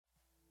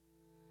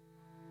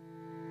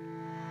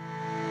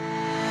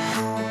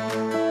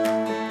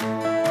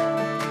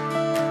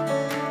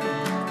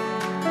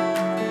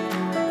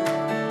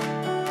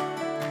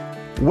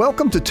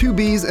Welcome to Two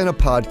Bees in a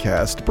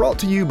Podcast, brought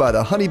to you by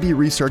the Honeybee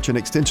Research and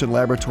Extension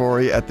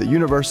Laboratory at the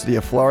University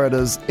of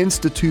Florida's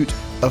Institute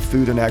of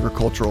Food and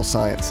Agricultural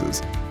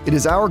Sciences. It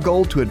is our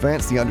goal to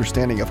advance the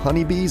understanding of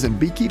honeybees and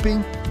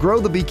beekeeping, grow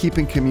the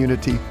beekeeping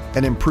community,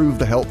 and improve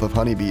the health of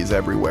honeybees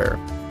everywhere.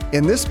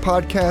 In this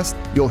podcast,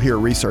 you'll hear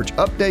research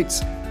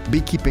updates,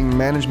 beekeeping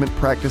management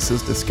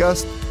practices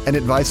discussed, and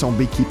advice on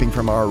beekeeping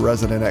from our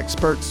resident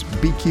experts,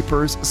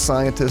 beekeepers,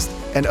 scientists,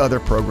 and other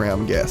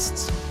program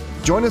guests.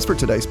 Join us for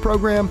today's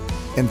program,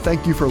 and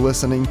thank you for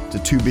listening to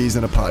Two Bees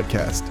in a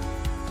Podcast.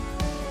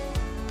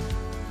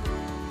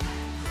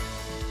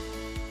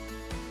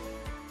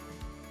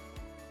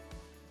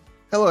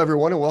 Hello,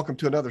 everyone, and welcome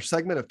to another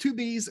segment of Two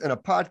Bees in a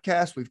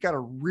Podcast. We've got a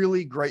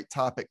really great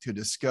topic to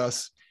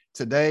discuss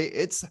today.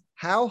 It's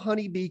how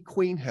honeybee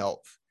queen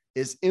health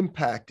is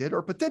impacted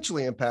or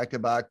potentially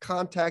impacted by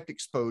contact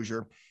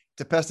exposure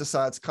to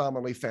pesticides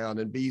commonly found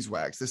in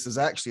beeswax. This is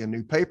actually a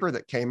new paper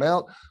that came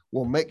out.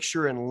 We'll make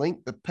sure and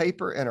link the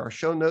paper in our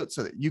show notes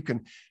so that you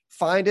can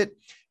find it.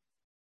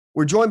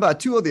 We're joined by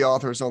two of the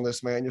authors on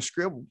this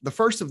manuscript. The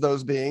first of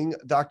those being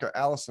Dr.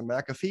 Allison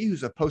McAfee,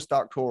 who's a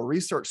postdoctoral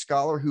research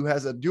scholar who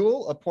has a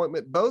dual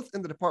appointment both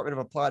in the Department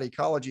of Applied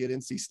Ecology at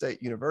NC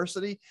State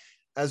University,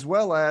 as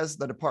well as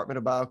the Department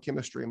of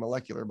Biochemistry and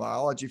Molecular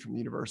Biology from the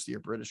University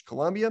of British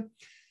Columbia.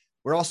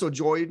 We're also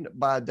joined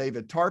by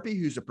David Tarpey,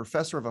 who's a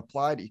professor of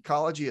applied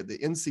ecology at the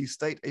NC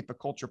State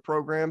Apiculture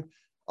Program,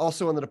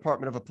 also in the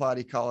Department of Applied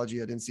Ecology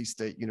at NC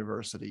State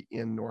University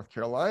in North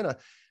Carolina.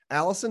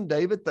 Allison,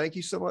 David, thank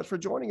you so much for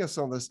joining us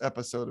on this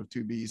episode of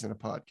Two Bees in a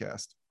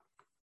Podcast.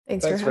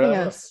 Thanks for having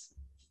us.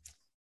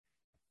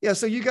 Yeah,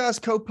 so you guys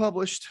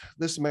co-published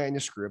this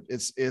manuscript.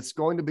 It's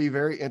going to be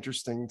very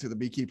interesting to the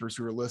beekeepers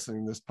who are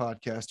listening to this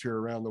podcast here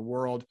around the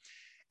world.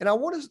 And I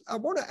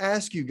want to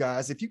ask you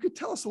guys if you could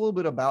tell us a little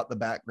bit about the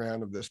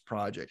background of this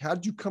project. How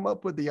did you come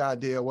up with the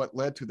idea? What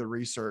led to the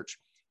research,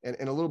 and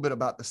a little bit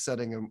about the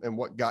setting and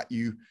what got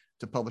you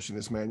to publishing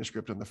this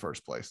manuscript in the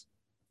first place?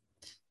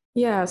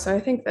 Yeah, so I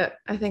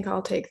think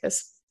I'll take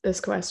this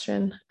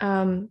question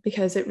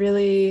because it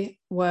really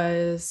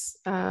was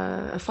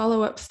a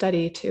follow-up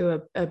study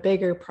to a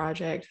bigger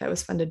project that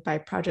was funded by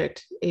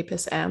Project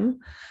APIS-M.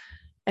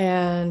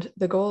 And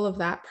the goal of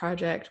that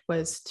project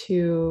was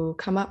to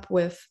come up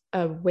with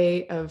a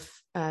way of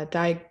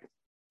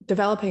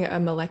developing a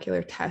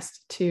molecular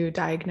test to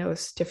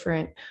diagnose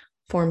different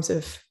forms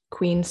of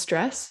queen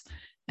stress.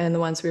 And the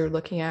ones we were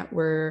looking at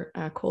were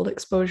cold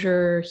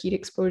exposure, heat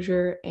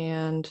exposure,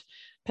 and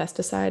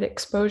pesticide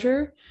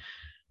exposure.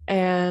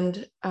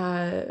 And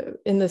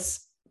in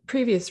this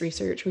previous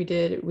research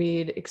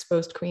we'd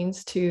exposed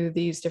queens to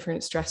these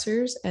different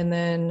stressors. And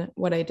then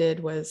what I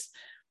did was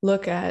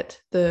look at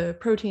the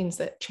proteins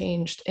that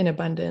changed in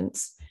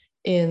abundance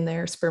in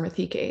their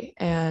spermathecae.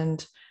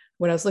 And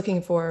what I was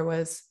looking for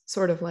was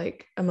sort of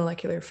like a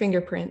molecular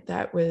fingerprint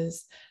that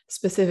was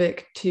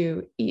specific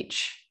to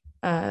each,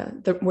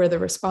 where the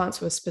response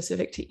was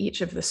specific to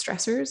each of the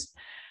stressors.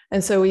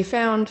 And so we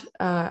found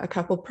a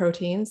couple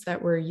proteins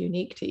that were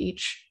unique to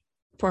each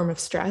form of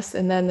stress.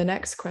 And then the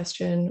next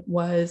question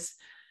was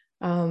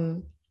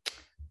can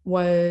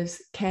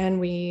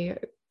we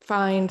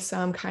find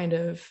some kind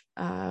of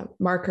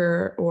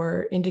marker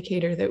or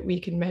indicator that we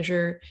can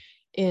measure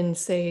in,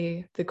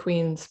 say, the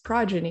queen's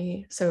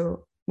progeny,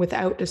 so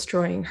without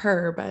destroying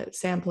her, but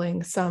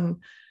sampling some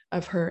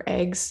of her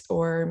eggs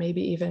or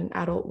maybe even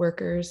adult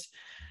workers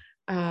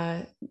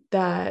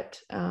that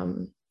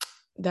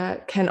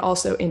can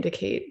also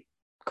indicate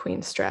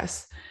queen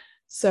stress.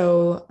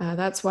 So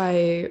that's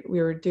why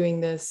we were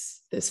doing this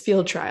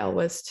field trial,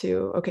 was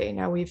to, okay,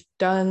 now we've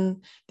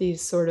done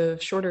these sort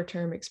of shorter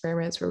term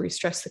experiments where we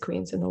stress the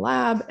queens in the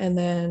lab and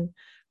then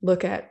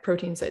look at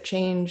proteins that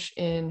change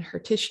in her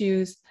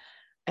tissues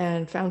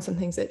and found some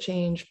things that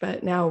change.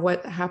 But now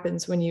what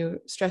happens when you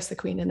stress the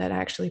queen and then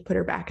actually put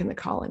her back in the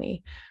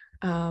colony?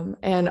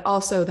 And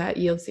also that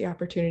yields the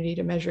opportunity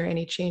to measure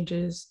any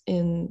changes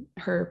in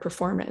her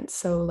performance.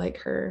 So like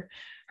her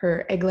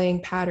egg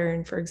laying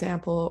pattern, for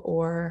example,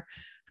 or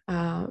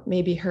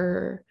maybe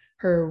her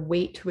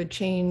weight would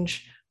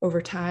change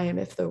over time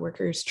if the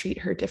workers treat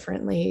her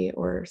differently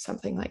or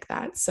something like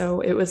that.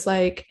 So it was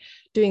like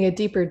doing a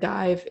deeper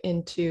dive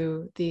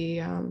into the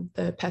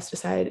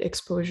pesticide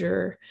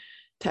exposure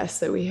tests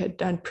that we had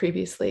done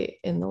previously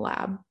in the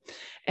lab.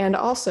 And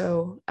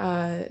also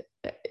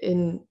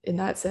in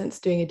that sense,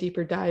 doing a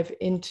deeper dive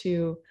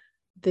into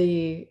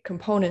the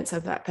components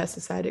of that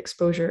pesticide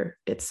exposure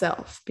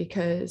itself,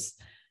 because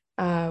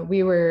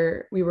we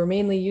were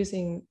mainly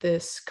using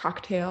this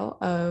cocktail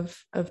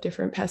of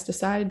different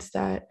pesticides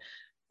that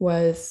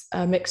was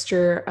a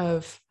mixture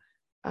of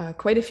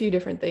quite a few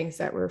different things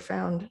that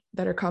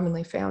are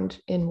commonly found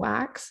in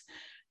wax.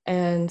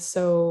 And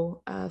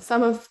so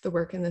some of the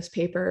work in this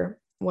paper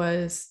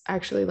was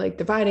actually like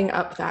dividing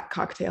up that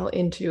cocktail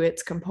into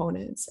its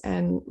components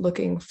and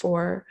looking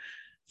for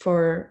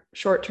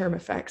short-term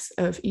effects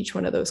of each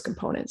one of those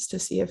components to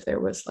see if there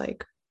was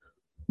like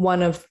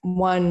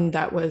one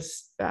that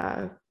was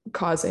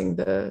causing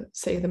the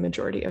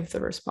majority of the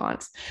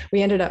response.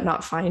 We ended up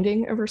not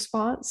finding a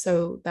response,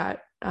 so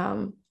that's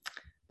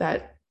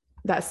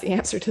the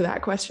answer to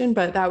that question,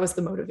 but that was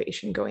the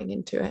motivation going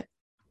into it.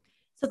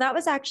 So that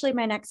was actually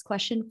my next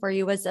question for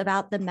you, was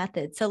about the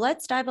method. So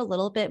let's dive a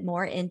little bit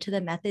more into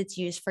the methods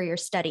used for your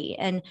study.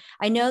 And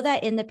I know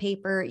that in the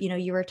paper,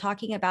 you were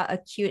talking about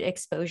acute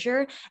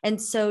exposure.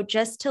 And so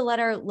just to let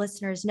our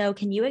listeners know,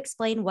 can you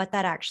explain what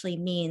that actually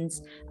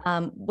means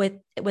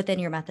within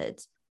your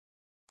methods?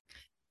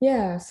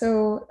 Yeah,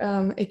 so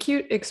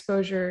acute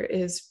exposure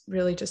is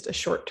really just a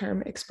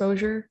short-term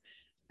exposure.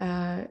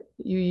 You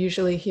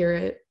usually hear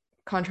it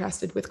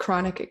contrasted with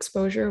chronic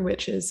exposure,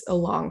 which is a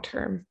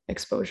long-term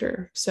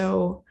exposure.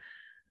 So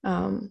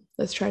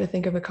let's try to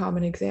think of a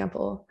common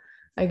example.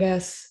 I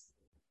guess,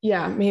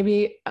 yeah,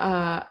 maybe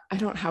I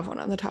don't have one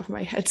on the top of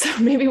my head, so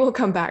maybe we'll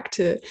come back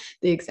to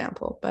the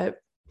example. But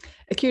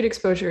acute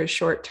exposure is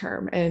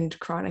short-term and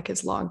chronic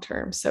is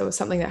long-term. So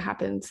something that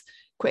happens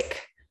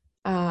quick,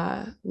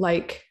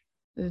 like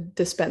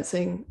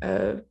dispensing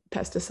a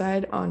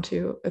pesticide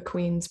onto a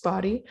queen's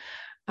body,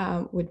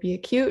 would be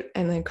acute.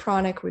 And then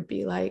chronic would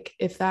be like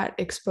if that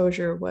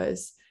exposure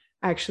was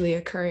actually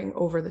occurring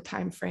over the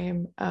time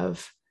frame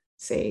of,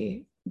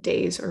 say,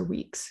 days or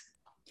weeks.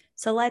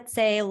 So let's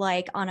say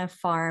like on a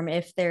farm,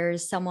 if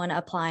there's someone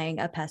applying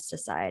a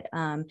pesticide,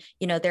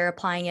 they're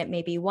applying it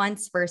maybe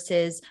once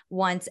versus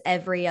once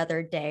every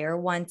other day or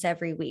once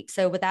every week.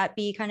 So would that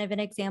be kind of an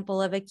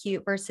example of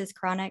acute versus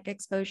chronic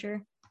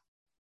exposure?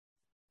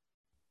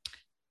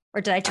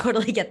 Or did I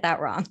totally get that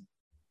wrong?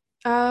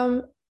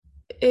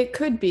 It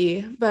could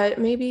be, but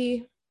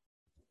maybe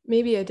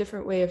a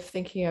different way of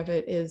thinking of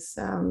it is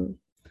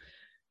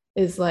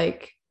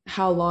like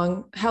how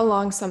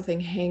long something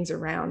hangs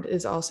around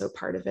is also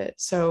part of it.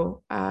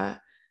 So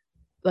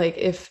like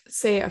if,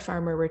 say, a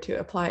farmer were to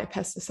apply a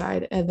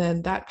pesticide and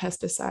then that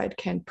pesticide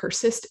can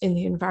persist in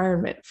the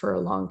environment for a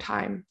long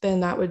time,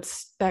 then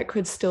that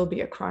could still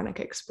be a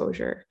chronic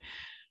exposure.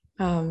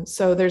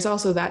 So there's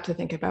also that to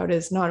think about,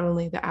 is not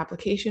only the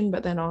application,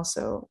 but then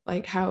also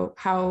like how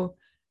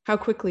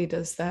quickly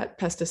does that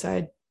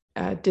pesticide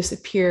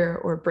disappear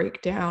or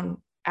break down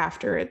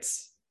after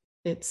it's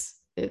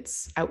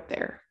out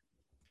there.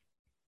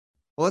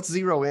 Well, let's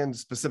zero in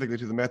specifically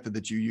to the method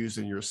that you used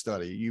in your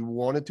study. You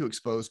wanted to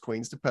expose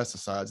queens to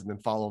pesticides and then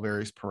follow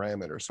various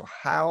parameters. So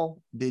how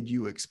did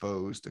you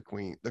expose the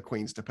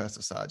queens to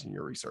pesticides in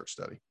your research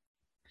study?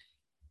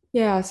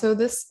 Yeah, so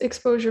this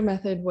exposure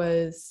method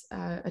was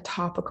a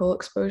topical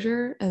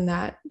exposure, and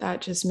that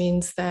just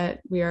means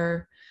that we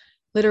are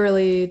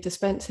literally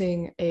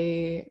dispensing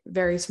a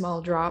very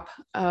small drop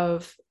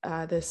of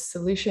this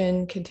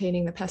solution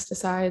containing the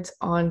pesticides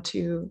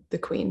onto the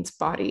queen's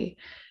body.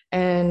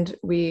 And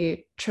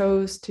we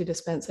chose to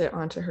dispense it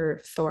onto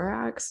her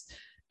thorax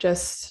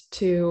just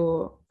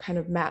to kind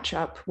of match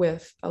up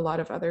with a lot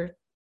of other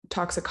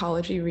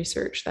toxicology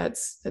research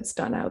that's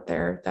done out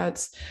there.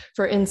 That's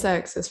for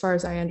insects, as far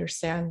as I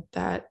understand,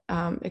 that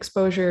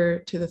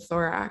exposure to the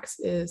thorax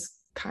is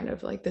kind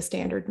of like the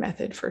standard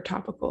method for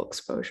topical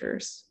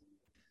exposures.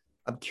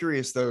 I'm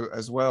curious, though,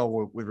 as well,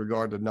 with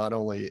regard to not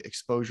only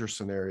exposure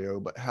scenario,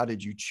 but how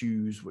did you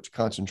choose which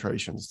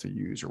concentrations to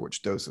use, or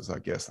which doses, I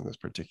guess, in this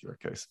particular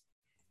case?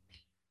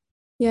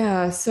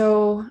 Yeah,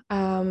 so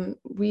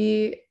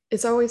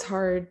it's always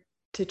hard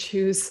to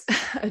choose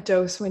a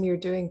dose when you're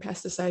doing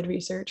pesticide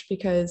research,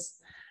 because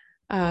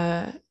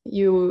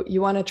you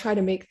want to try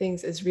to make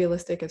things as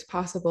realistic as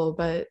possible.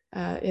 But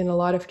in a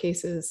lot of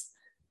cases,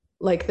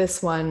 like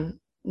this one,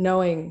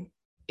 knowing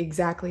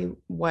exactly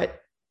what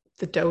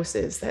the dose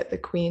is that the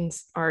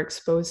queens are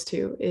exposed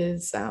to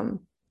is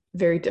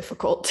very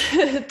difficult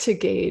to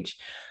gauge,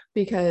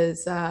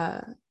 because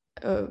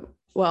well,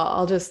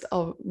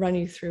 I'll run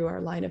you through our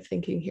line of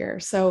thinking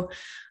here. So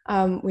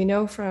we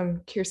know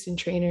from Kirsten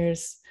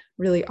Trainer's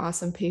really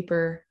awesome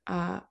paper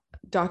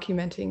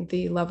documenting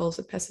the levels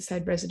of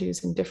pesticide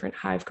residues in different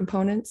hive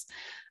components,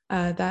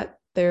 that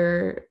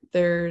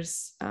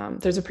there's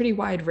a pretty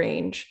wide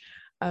range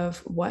of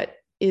what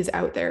is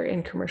out there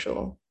in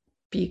commercial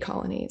bee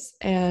colonies.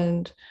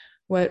 And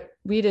what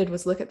we did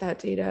was look at that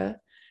data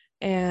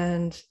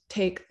and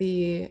take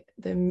the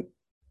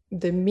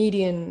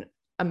median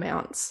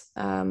amounts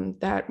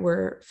that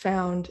were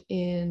found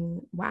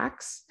in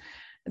wax.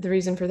 The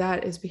reason for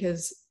that is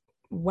because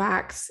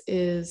wax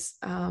is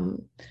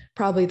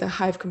probably the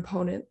hive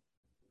component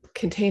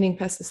containing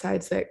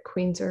pesticides that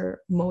queens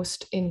are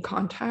most in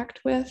contact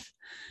with.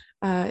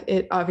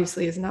 It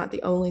obviously is not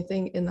the only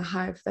thing in the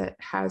hive that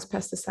has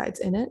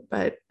pesticides in it,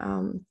 but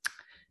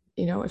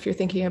if you're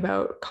thinking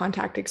about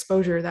contact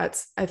exposure,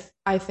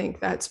 I think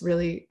that's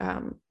really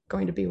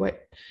going to be what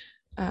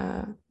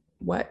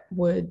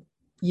would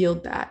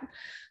yield that.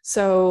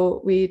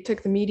 So we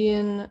took the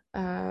median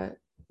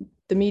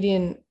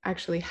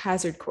actually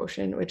hazard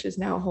quotient, which is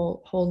now a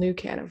whole new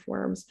can of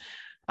worms.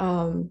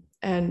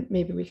 And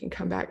maybe we can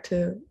come back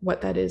to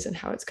what that is and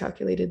how it's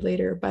calculated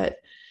later. But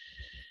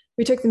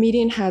we took the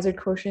median hazard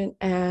quotient,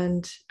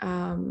 and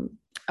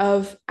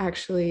of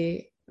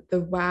actually the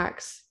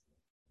wax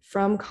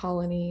from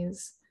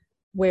colonies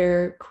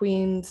where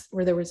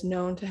there was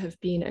known to have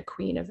been a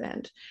queen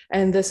event.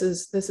 And this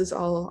is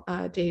all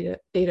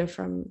data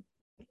from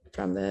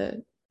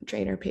the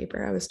Traynor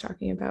paper I was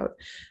talking about.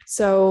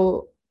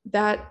 So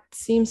that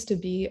seems to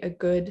be a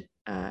good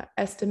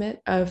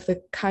estimate of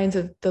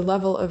the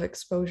level of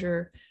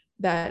exposure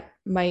that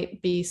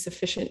might be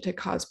sufficient to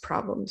cause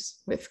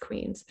problems with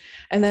queens.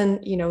 And then,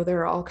 there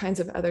are all kinds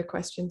of other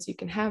questions you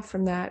can have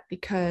from that,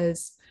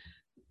 because,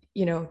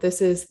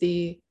 this is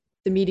the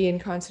median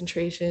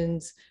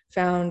concentrations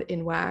found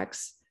in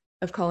wax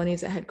of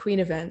colonies that had queen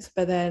events,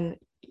 but then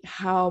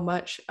how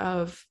much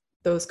of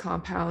those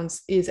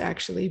compounds is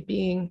actually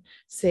being,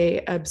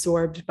 say,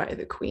 absorbed by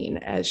the queen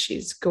as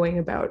she's going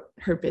about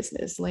her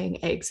business,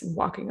 laying eggs and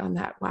walking on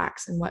that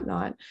wax and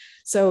whatnot.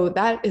 So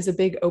that is a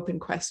big open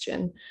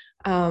question.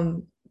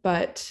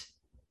 But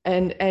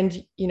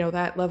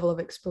that level of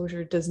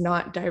exposure does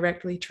not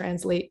directly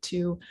translate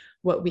to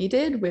what we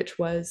did, which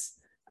was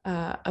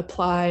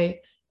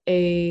apply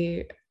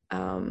a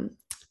 2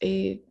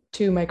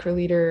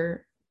 microliter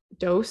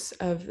dose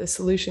of the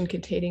solution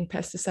containing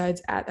pesticides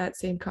at that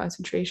same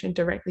concentration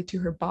directly to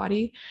her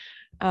body.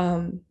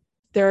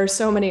 There are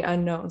so many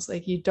unknowns.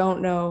 Like, you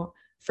don't know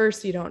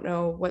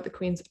what the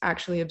queen's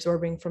actually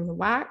absorbing from the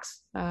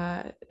wax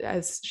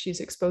as she's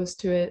exposed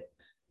to it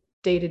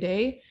day to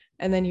day.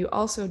 And then you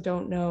also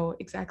don't know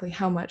exactly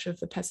how much of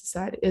the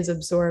pesticide is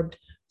absorbed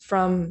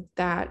from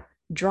that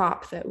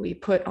drop that we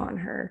put on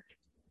her.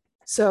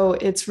 So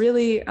it's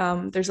really,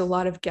 there's a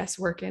lot of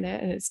guesswork in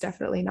it, and it's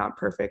definitely not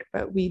perfect,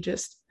 but we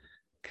just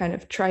kind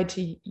of tried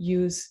to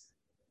use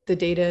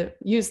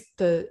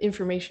the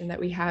information that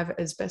we have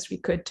as best we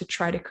could to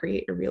try to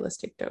create a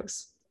realistic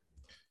dose.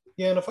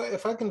 Yeah, and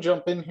if I can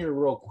jump in here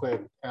real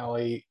quick,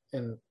 Allie,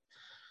 and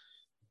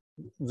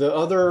the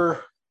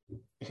other,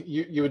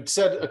 you had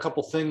said a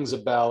couple things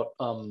about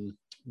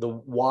the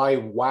why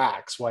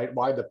wax, right?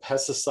 Why the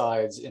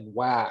pesticides in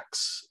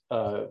wax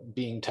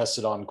being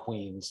tested on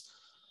queens.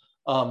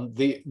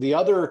 The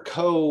other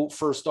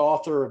first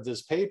author of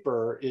this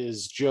paper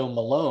is Joe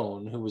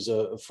Malone, who was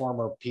a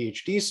former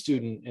PhD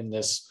student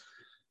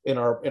in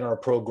our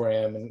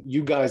program, and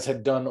you guys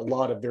had done a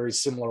lot of very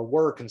similar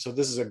work, and so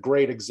this is a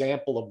great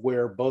example of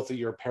where both of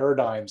your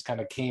paradigms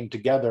kind of came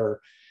together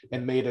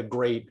and made a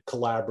great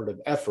collaborative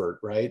effort,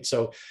 right?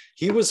 So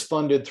he was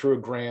funded through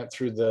a grant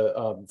through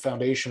the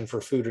Foundation for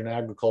Food and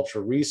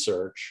Agriculture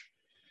Research.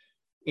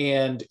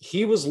 And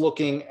he was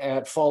looking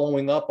at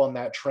following up on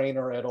that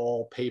Traynor et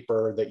al.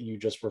 Paper that you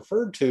just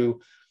referred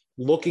to,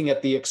 looking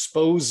at the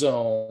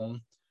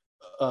exposome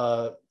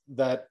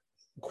that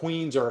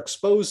queens are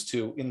exposed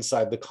to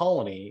inside the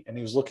colony. And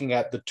he was looking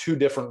at the 2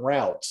 different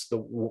routes, the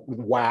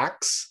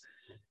wax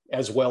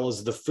as well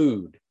as the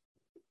food,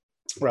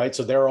 right?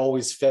 So they're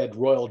always fed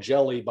royal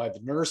jelly by the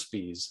nurse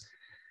bees.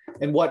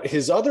 And what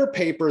his other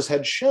papers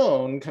had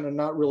shown, kind of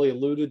not really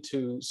alluded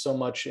to so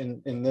much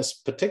in this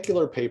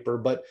particular paper,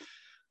 but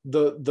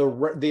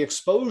the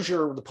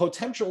exposure, the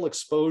potential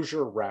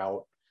exposure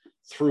route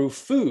through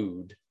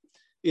food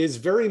is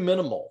very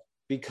minimal,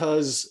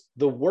 because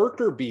the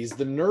worker bees,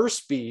 the nurse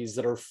bees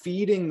that are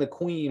feeding the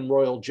queen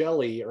royal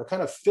jelly, are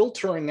kind of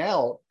filtering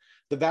out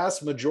the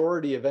vast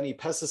majority of any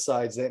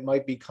pesticides that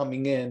might be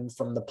coming in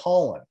from the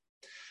pollen,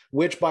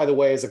 which, by the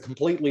way, is a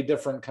completely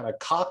different kind of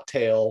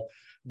cocktail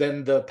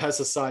than the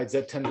pesticides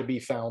that tend to be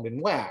found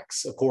in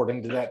wax,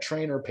 according to that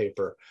Traynor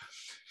paper.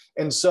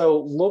 And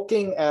so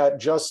looking at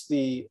just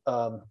the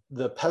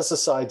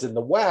pesticides in the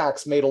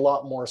wax made a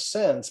lot more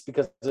sense,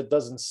 because it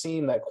doesn't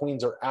seem that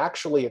queens are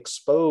actually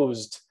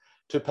exposed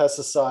to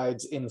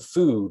pesticides in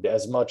food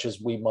as much as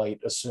we might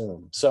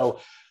assume. So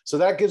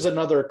that gives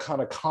another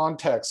kind of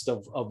context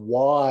of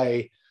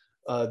why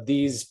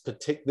this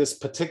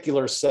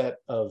particular set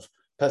of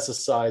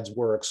pesticides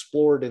were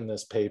explored in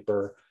this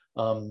paper,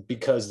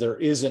 because there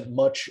isn't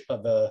much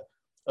of a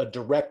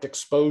direct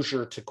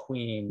exposure to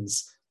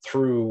queens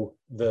through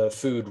the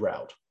food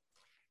route.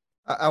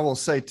 I will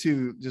say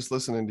too, just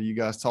listening to you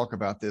guys talk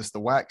about this, the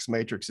wax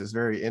matrix is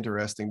very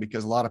interesting,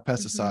 because a lot of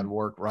pesticide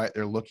work, right?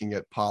 They're looking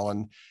at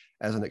pollen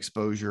as an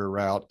exposure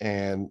route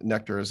and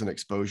nectar as an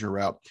exposure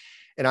route.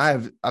 And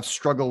I've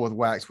struggled with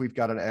wax. We've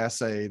got an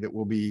assay that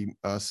we'll be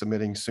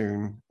submitting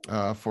soon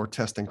for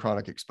testing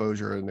chronic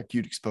exposure and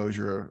acute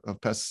exposure of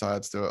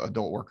pesticides to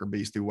adult worker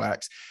bees through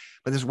wax.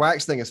 But this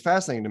wax thing is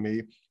fascinating to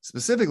me,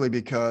 specifically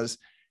because,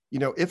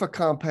 if a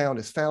compound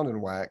is found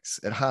in wax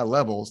at high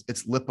levels,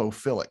 it's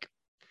lipophilic.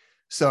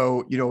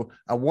 So,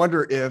 I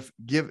wonder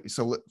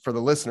for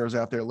the listeners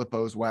out there,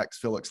 lipos, wax,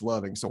 phylix,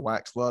 loving. So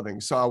wax loving.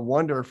 So I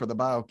wonder, for the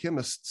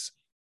biochemists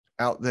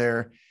out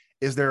there,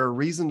 is there a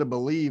reason to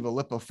believe a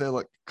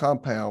lipophilic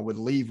compound would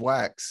leave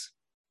wax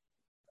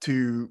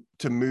to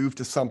move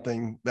to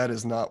something that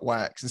is not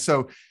wax? And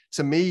so,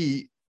 to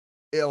me,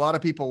 a lot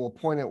of people will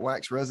point at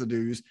wax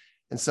residues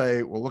and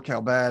say, well, look how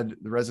bad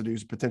the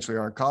residues potentially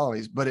are in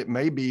colonies, but it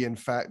may be, in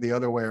fact, the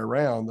other way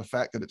around, the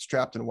fact that it's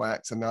trapped in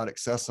wax and not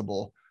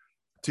accessible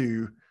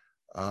to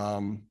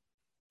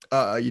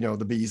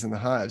the bees in the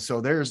hive. So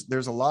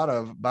there's a lot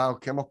of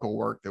biochemical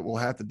work that will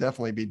have to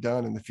definitely be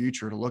done in the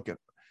future to look at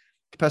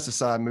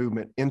pesticide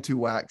movement into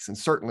wax, and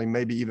certainly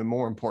maybe even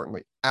more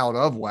importantly out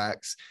of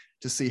wax,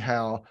 to see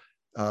how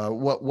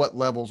what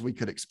levels we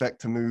could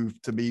expect to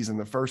move to bees in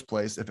the first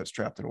place if it's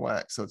trapped in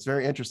wax. So it's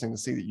very interesting to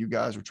see that you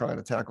guys are trying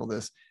to tackle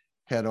this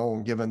head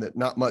on, given that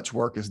not much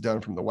work is done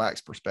from the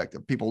wax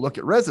perspective. People look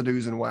at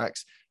residues in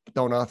wax, but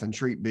don't often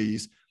treat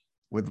bees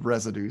with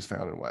residues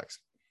found in wax.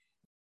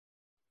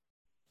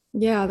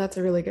 Yeah, that's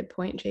a really good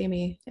point,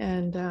 Jamie.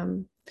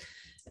 And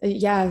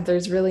yeah,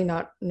 there's really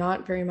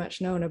not very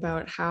much known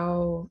about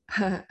how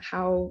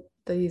how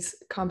these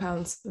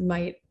compounds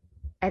might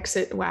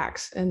exit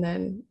wax and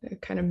then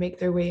kind of make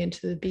their way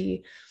into the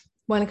bee.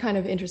 One kind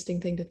of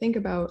interesting thing to think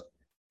about,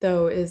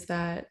 though, is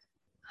that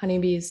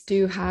honeybees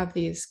do have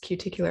these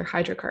cuticular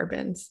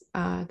hydrocarbons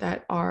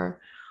that are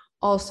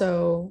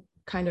also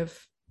kind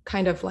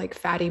of like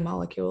fatty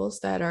molecules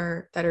that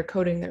are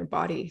coating their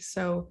body.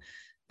 So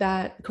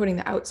that coating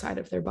the outside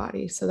of their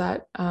body, so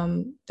that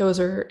those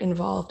are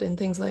involved in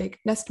things like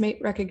nestmate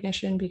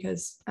recognition,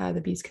 because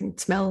the bees can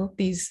smell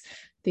these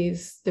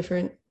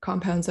different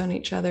compounds on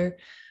each other,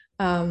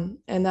 and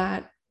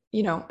that,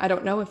 I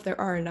don't know if there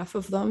are enough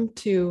of them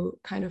to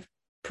kind of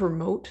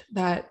promote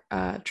that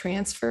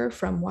transfer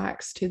from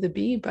wax to the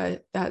bee,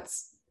 but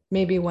that's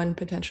maybe one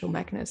potential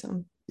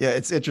mechanism. Yeah,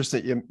 it's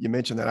interesting you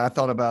mentioned that. I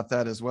thought about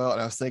that as well,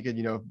 and I was thinking,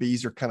 if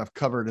bees are kind of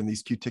covered in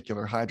these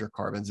cuticular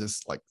hydrocarbons,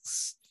 this like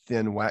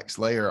thin wax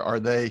layer, are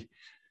they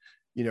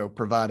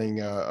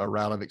providing a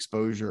route of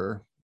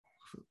exposure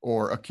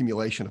or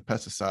accumulation of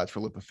pesticides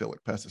for lipophilic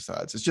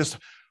pesticides? It's just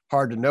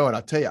hard to know, and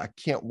I tell you, I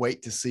can't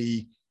wait to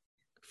see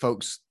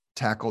folks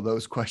tackle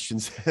those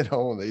questions head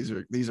on.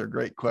 These are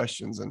great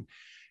questions,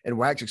 and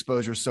wax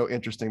exposure is so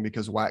interesting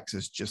because wax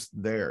is just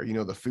there.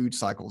 The food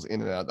cycles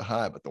in and out of the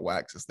hive, but the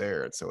wax is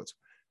there, and so it's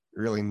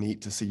really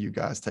neat to see you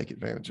guys take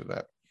advantage of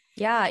that.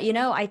 Yeah,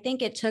 I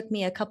think it took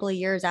me a couple of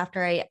years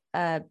after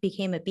I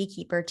became a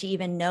beekeeper to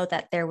even know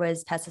that there were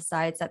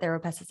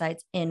pesticides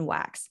in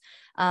wax.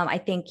 I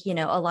think,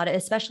 a lot of,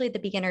 especially the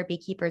beginner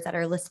beekeepers that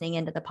are listening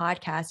into the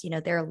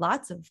podcast, there are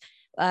lots of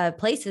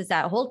places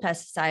that hold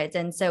pesticides.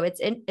 And so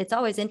it's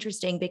always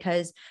interesting,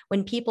 because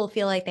when people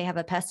feel like they have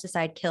a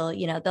pesticide kill,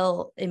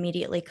 they'll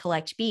immediately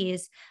collect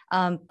bees.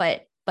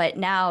 But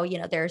now,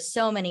 there are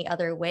so many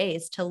other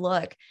ways to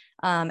look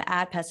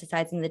at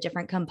pesticides and the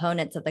different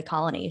components of the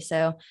colony.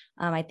 So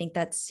I think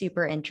that's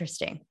super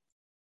interesting.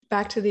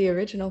 Back to the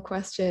original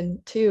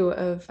question too,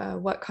 of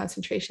what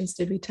concentrations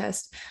did we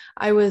test?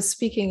 I was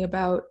speaking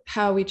about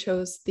how we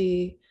chose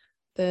the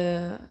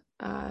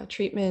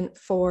treatment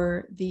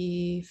for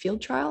the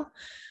field trial,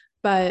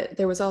 but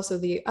there was also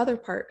the other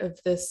part of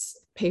this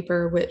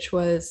paper, which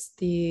was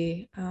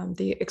the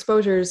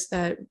exposures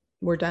that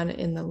were done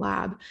in the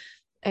lab.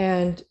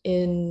 And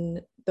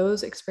in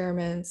those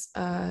experiments,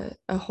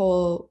 a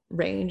whole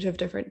range of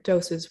different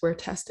doses were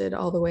tested,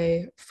 all the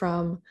way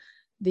from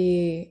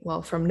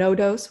from no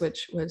dose,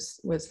 which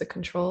was the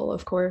control,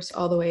 of course,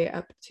 all the way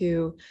up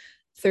to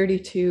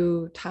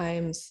 32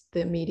 times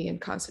the median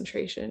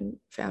concentration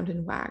found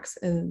in wax.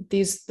 And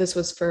this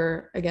was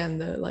for, again,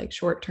 the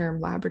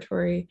short-term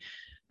laboratory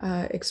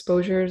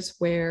exposures,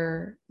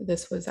 where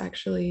this was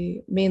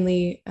actually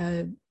mainly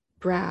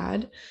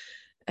Brad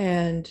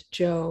and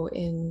Joe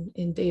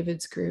in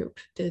David's group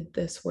did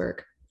this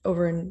work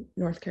over in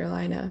North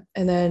Carolina.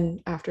 And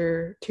then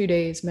after 2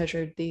 days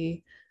measured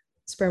the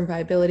sperm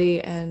viability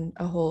and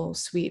a whole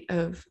suite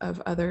of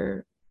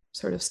other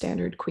sort of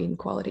standard queen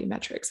quality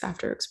metrics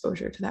after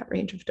exposure to that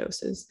range of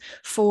doses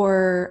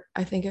for,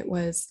 I think it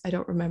was, I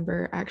don't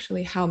remember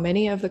actually how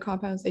many of the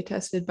compounds they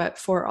tested, but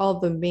for all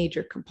the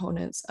major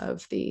components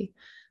of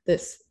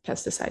this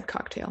pesticide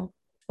cocktail.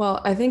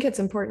 Well, I think it's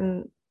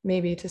important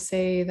maybe to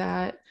say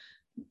that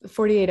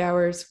 48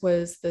 hours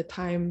was the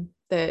time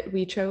that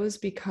we chose,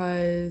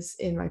 because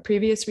in my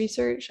previous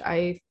research,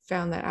 I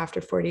found that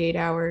after 48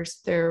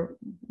 hours, there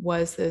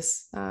was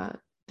this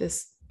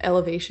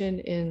elevation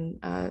in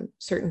a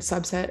certain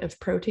subset of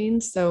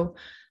proteins. So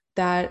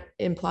that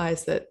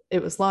implies that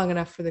it was long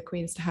enough for the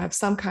queens to have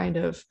some kind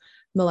of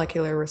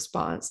molecular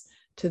response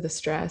to the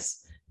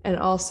stress. And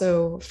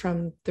also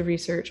from the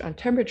research on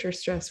temperature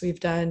stress we've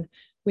done,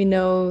 we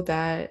know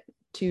that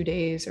 2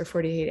 days or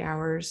 48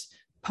 hours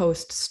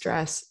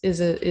post-stress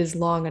is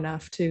long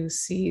enough to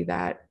see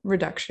that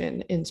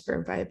reduction in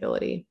sperm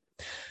viability.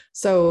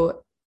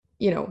 So,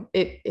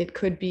 it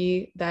could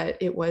be that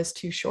it was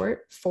too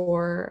short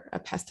for a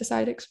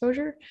pesticide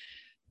exposure,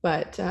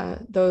 but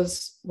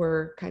those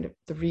were kind of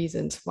the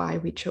reasons why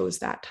we chose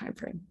that time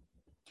frame.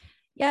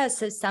 Yeah,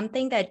 so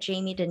something that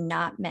Jamie did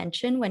not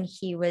mention when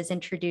he was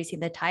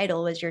introducing the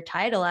title was your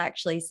title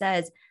actually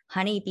says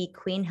honeybee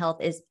queen health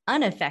is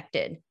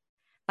unaffected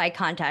by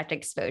contact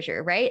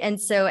exposure, right? And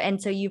so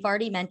you've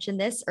already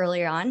mentioned this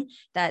earlier on,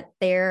 that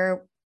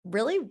there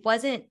really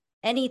wasn't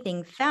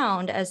anything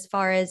found as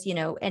far as,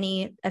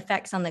 any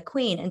effects on the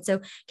queen. And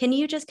so can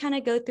you just kind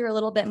of go through a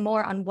little bit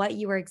more on what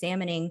you were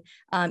examining,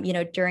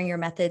 during your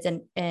methods,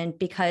 and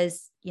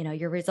because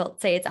your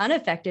results say it's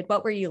unaffected.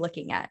 What were you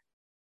looking at?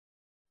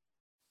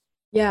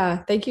 Yeah,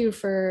 thank you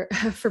for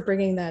for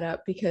bringing that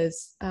up,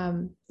 because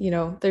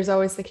there's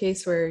always the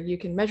case where you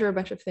can measure a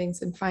bunch of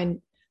things and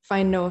find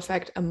no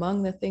effect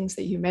among the things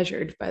that you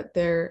measured, but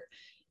there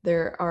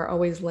are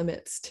always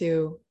limits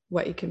to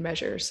what you can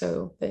measure.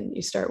 So then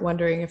you start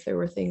wondering if there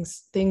were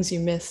things you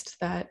missed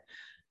that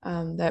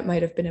that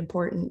might have been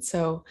important.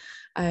 So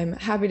I'm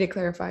happy to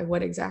clarify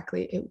what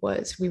exactly it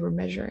was we were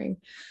measuring.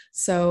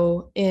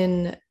 So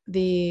in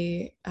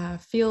the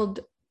field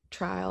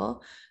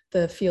trial,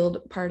 the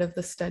field part of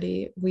the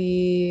study,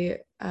 we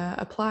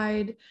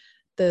applied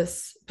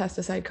this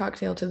pesticide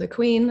cocktail to the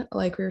queen,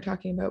 like we were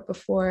talking about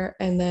before,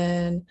 and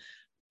then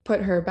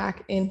put her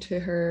back into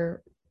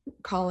her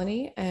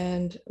colony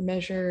and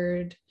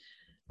measured.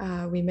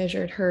 We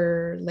measured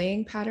her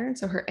laying pattern,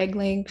 so her egg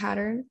laying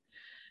pattern.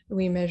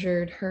 We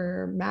measured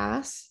her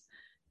mass.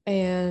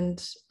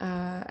 And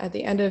at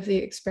the end of the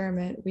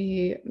experiment,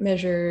 we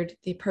measured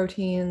the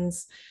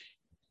proteins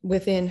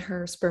within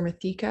her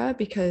spermatheca,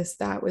 because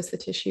that was the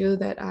tissue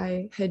that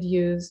I had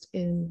used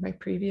in my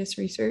previous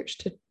research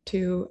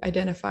to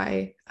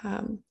identify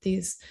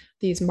these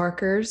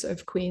markers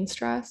of queen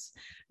stress.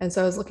 And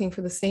so I was looking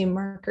for the same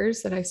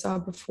markers that I saw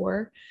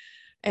before.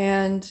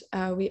 And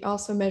we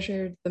also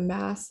measured the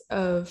mass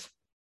of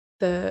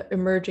the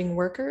emerging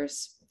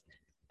workers,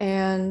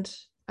 and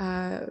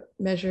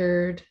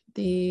measured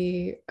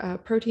the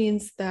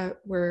proteins that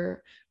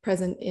were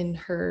present in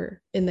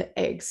the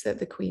eggs that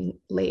the queen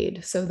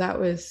laid. So that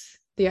was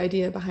the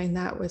idea behind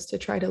that, was to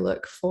try to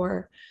look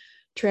for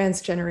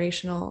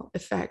transgenerational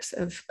effects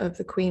of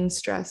the queen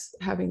stress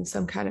having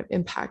some kind of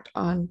impact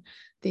on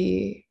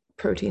the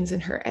proteins in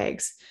her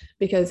eggs,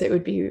 because it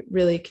would be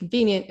really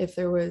convenient if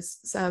there was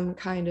some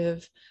kind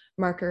of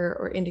marker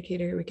or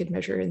indicator we could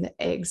measure in the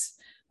eggs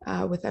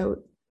without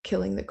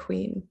killing the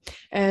queen.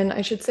 And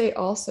I should say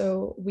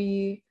also,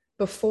 we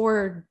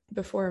before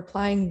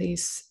applying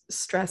these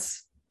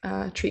stress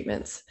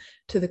treatments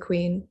to the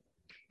queen,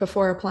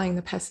 before applying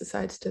the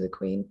pesticides to the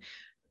queen,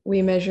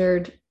 we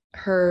measured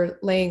her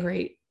laying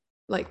rate,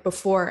 like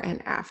before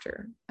and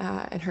after,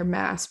 and her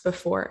mass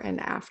before and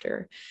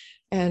after.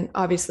 And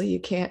obviously you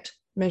can't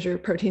measure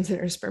proteins in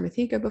her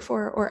spermatheca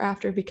before or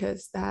after,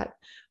 because that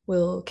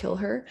will kill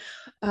her.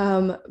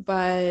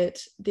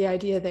 But the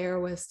idea there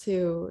was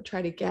to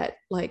try to get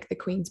like the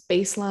queen's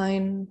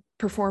baseline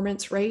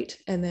performance rate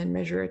and then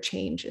measure a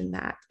change in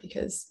that,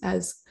 because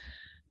as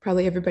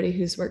probably everybody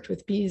who's worked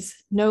with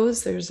bees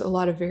knows, there's a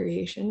lot of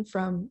variation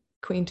from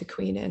queen to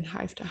queen and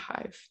hive to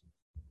hive.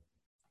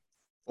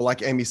 Well,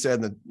 like Amy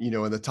said, in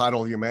the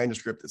title of your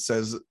manuscript, it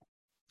says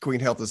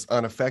queen health is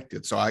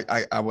unaffected. So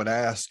I would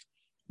ask,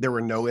 there were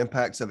no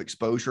impacts of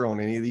exposure on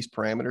any of these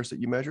parameters that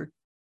you measured?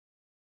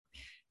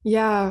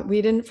 Yeah,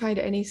 we didn't find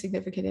any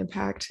significant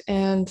impact.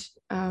 And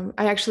I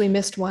actually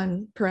missed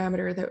one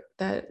parameter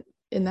that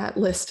in that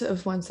list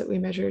of ones that we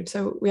measured.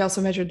 So we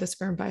also measured the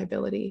sperm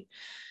viability.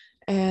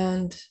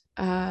 And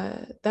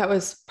that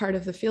was part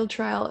of the field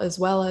trial as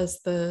well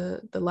as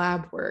the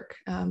lab work.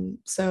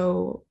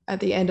 So at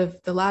the end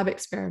of the lab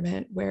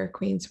experiment, where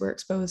queens were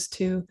exposed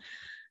to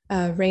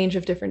a range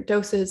of different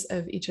doses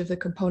of each of the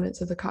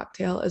components of the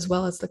cocktail, as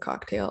well as the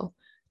cocktail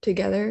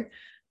together,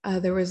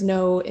 there was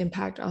no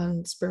impact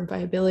on sperm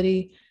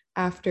viability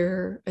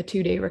after a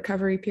 2-day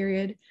recovery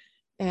period.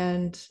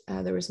 And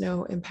there was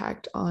no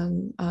impact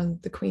on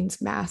the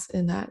queen's mass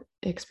in that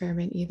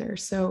experiment either.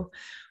 So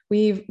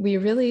we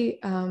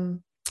really,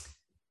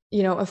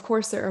 of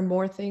course, there are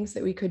more things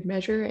that we could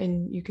measure,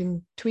 and you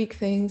can tweak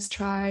things,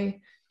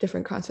 try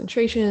different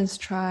concentrations,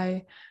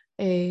 try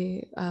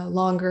a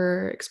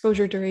longer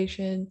exposure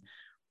duration,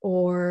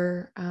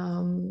 or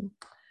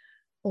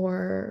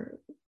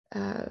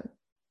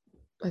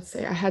let's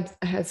say I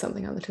had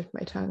something on the tip of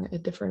my tongue, a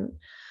different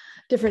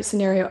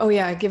scenario. Oh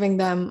yeah, giving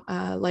them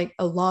like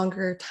a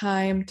longer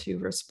time to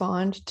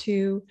respond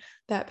to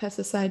that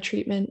pesticide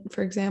treatment,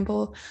 for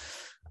example.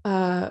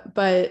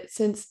 But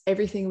since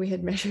everything we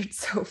had measured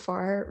so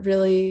far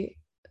really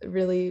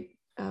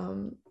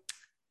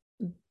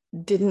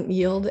didn't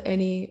yield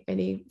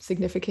any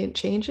significant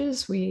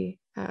changes, we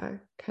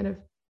kind of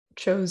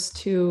chose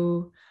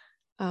to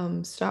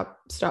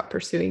stop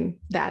pursuing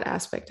that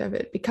aspect of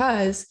it,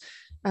 because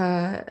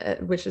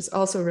which is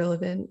also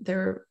relevant,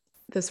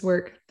 this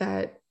work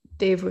that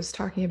Dave was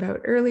talking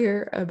about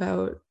earlier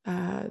about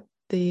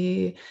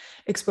the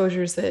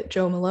exposures that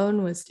Joe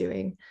Malone was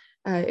doing.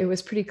 It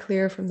was pretty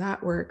clear from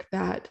that work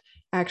that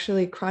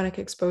actually chronic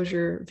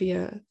exposure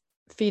via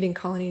feeding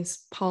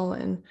colonies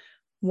pollen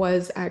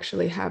was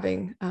actually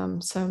having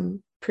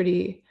some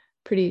pretty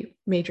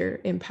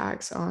major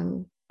impacts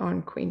on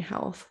queen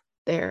health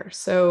there.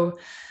 So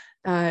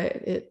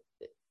I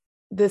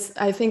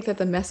think that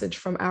the message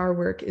from our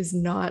work is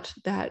not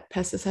that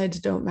pesticides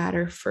don't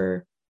matter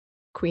for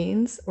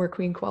queens or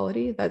queen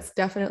quality. That's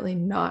definitely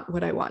not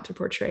what I want to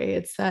portray.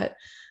 It's that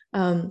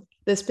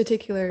this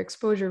particular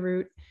exposure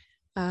route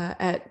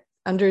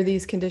under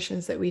these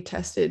conditions that we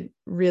tested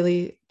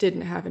really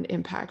didn't have an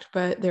impact,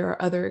 but there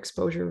are other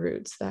exposure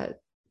routes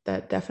that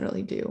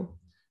definitely do.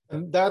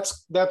 And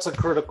that's a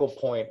critical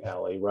point,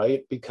 Allie,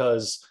 right?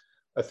 Because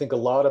I think a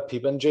lot of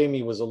people, and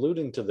Jamie was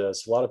alluding to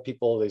this, a lot of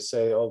people, they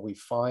say, oh, we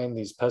find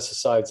these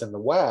pesticides in the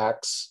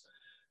wax.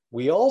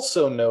 We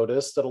also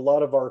notice that a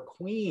lot of our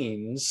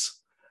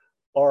queens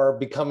are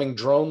becoming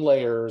drone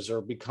layers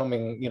or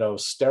becoming,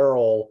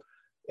 sterile,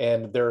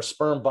 and their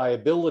sperm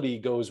viability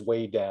goes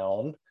way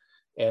down.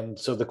 And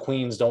so the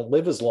queens don't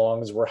live as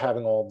long as we're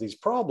having all of these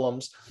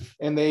problems.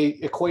 And they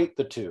equate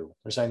the two.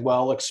 They're saying,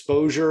 well,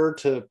 exposure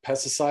to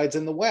pesticides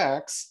in the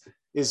wax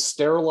is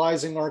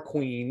sterilizing our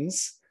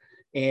queens.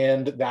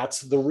 And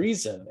that's the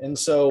reason. And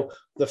so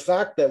the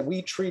fact that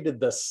we treated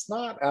the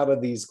snot out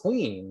of these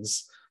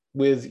queens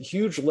with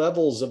huge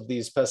levels of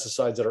these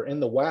pesticides that are in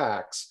the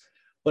wax,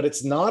 but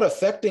it's not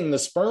affecting the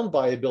sperm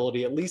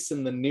viability, at least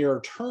in the near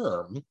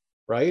term,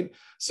 right,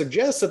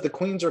 suggests that the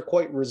queens are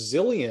quite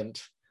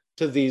resilient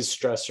to these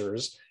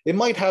stressors. It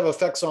might have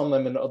effects on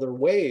them in other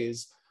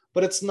ways,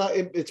 but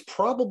it's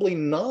probably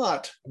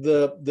not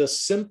the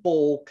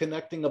simple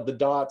connecting of the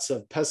dots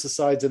of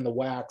pesticides in the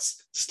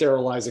wax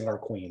sterilizing our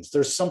queens.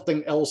 There's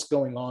something else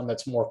going on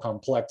that's more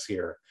complex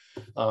here.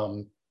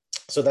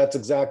 So that's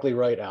exactly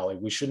right, Allie.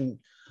 We shouldn't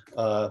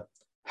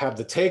have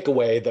the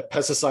takeaway that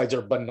pesticides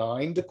are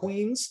benign to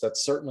queens.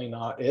 That's certainly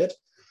not it.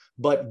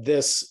 But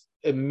this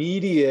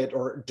immediate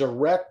or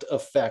direct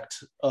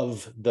effect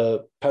of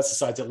the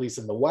pesticides, at least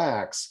in the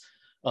wax,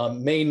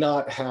 may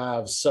not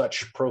have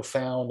such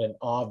profound and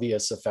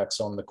obvious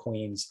effects on the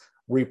queen's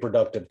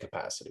reproductive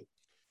capacity.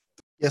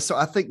 Yeah, so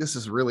I think this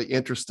is really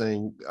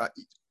interesting.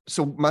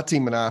 So my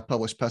team and I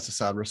published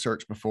pesticide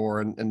research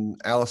before, and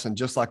Allison,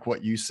 just like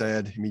what you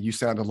said, I mean, you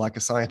sounded like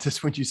a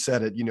scientist when you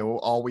said it.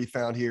 All we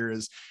found here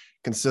is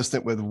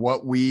consistent with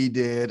what we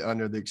did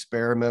under the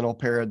experimental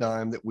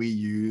paradigm that we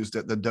used,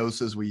 at the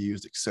doses we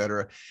used, et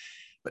cetera.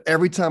 But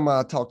every time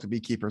I talk to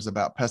beekeepers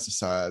about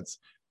pesticides,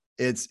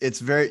 it's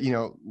very,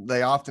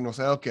 they often will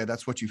say, okay,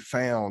 that's what you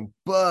found,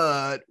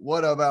 but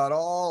what about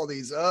all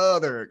these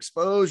other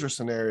exposure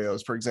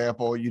scenarios? For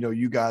example,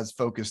 you guys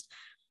focused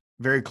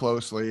very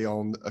closely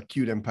on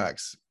acute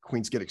impacts.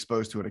 Queens get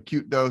exposed to an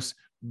acute dose,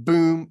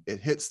 boom, it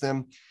hits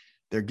them.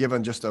 They're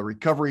given just a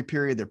recovery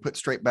period. They're put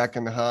straight back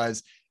in the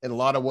hives. And a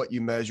lot of what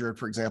you measured,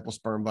 for example,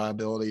 sperm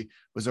viability,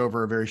 was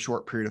over a very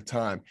short period of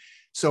time.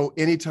 So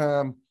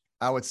anytime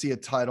I would see a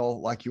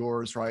title like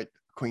yours, right,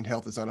 queen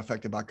health is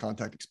unaffected by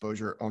contact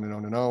exposure, on and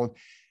on and on,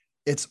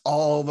 it's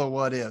all the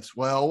what ifs.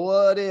 Well,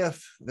 what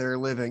if they're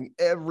living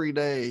every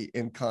day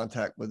in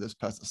contact with this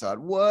pesticide?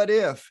 What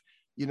if,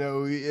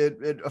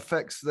 it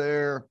affects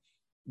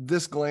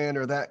this gland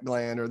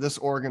or this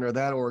organ or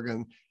that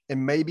organ?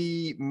 And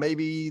maybe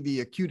the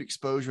acute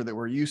exposure that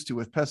we're used to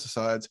with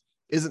pesticides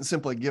isn't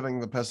simply giving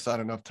the pesticide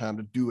enough time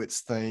to do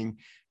its thing.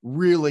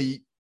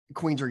 Really,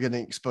 queens are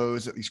getting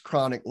exposed at these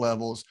chronic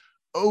levels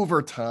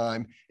over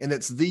time. And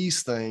it's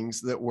these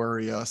things that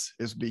worry us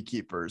as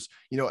beekeepers.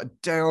 A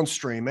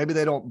downstream, maybe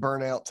they don't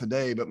burn out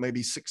today, but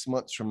maybe 6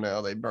 months from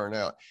now they burn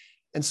out.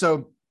 And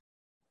so,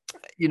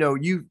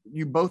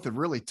 you both have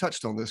really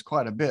touched on this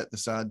quite a bit,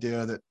 this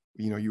idea that,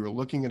 you were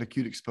looking at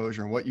acute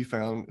exposure, and what you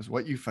found is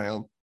what you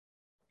found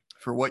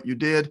for what you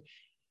did.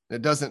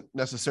 It doesn't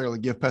necessarily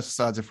give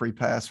pesticides a free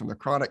pass from the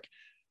chronic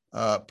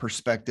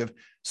perspective.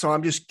 So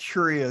I'm just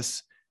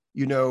curious,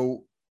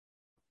 maybe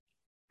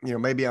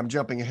I'm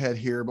jumping ahead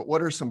here, but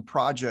what are some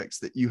projects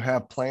that you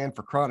have planned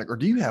for chronic, or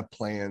do you have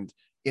planned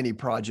any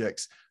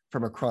projects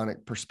from a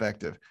chronic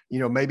perspective?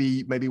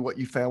 Maybe what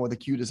you found with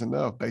acute is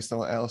enough, based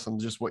on, Allison,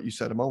 just what you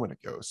said a moment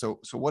ago. So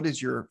what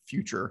is your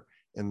future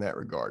in that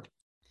regard?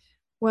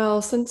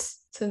 Well, since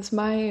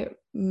my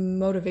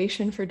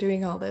motivation for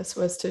doing all this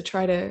was to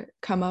try to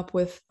come up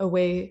with a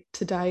way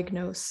to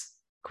diagnose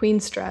queen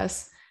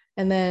stress,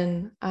 and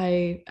then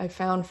I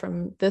found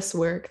from this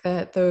work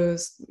that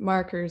those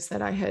markers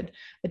that I had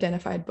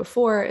identified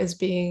before as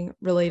being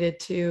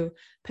related to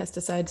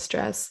pesticide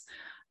stress,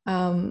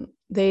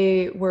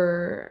 they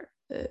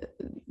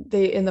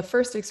in the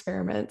first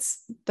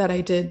experiments that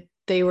I did,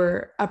 they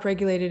were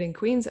upregulated in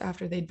queens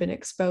after they'd been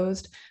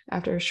exposed,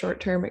 after a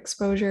short-term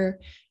exposure.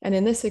 And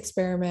in this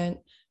experiment,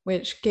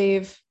 which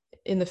gave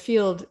in the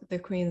field the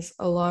queens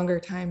a longer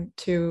time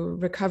to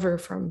recover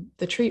from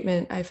the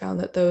treatment, I found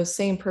that those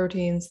same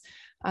proteins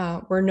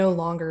were no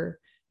longer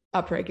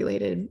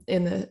upregulated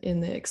in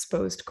the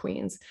exposed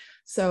queens.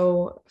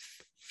 So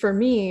for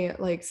me,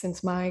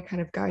 since my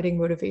kind of guiding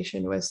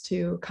motivation was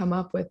to come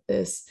up with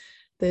this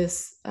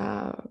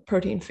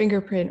protein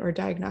fingerprint or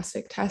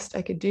diagnostic test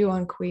I could do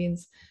on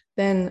queens,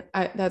 then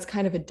that's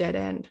kind of a dead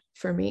end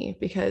for me,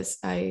 because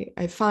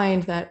I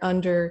find that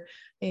under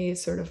a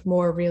sort of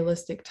more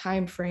realistic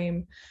time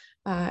frame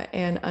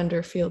and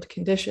under field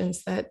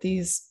conditions, that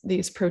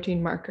these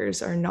protein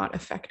markers are not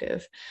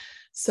effective.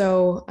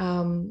 So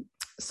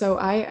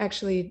I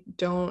actually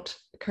don't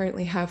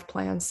currently have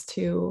plans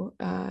to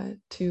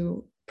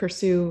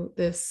pursue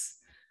this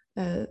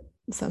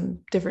some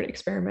different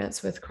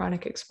experiments with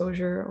chronic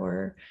exposure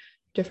or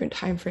different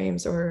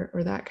timeframes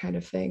or that kind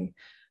of thing.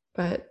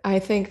 But I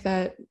think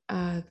that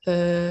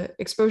the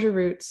exposure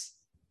routes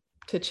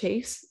to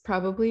chase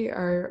probably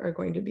are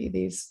going to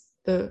be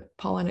the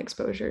pollen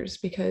exposures,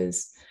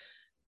 because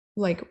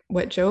like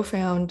what Joe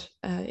found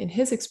in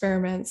his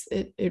experiments,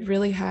 it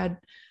really had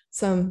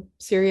some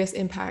serious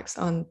impacts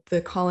on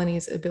the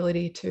colony's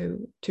ability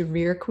to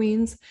rear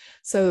queens.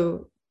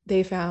 So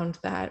they found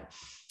that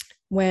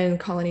when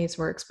colonies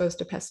were exposed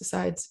to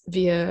pesticides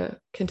via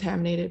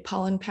contaminated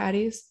pollen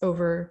patties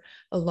over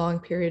a long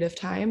period of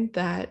time,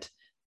 that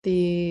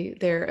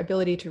their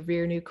ability to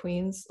rear new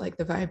queens, like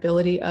the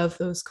viability of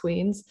those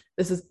queens,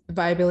 this is the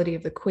viability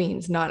of the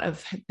queens, not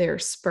of their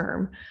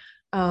sperm,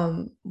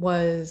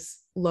 was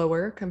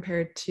lower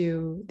compared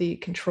to the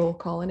control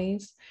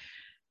colonies.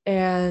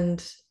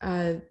 And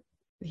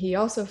he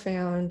also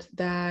found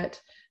that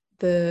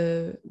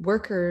the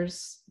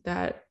workers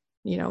that,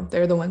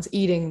 they're the ones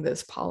eating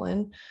this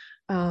pollen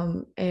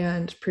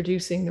and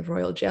producing the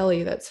royal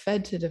jelly that's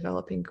fed to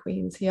developing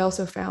queens, he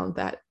also found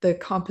that the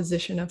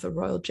composition of the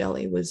royal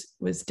jelly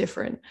was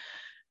different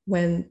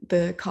when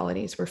the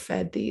colonies were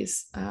fed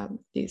these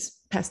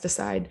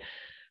pesticide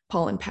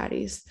pollen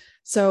patties.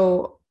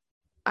 So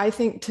I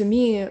think, to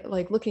me,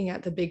 like looking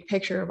at the big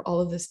picture of all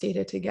of this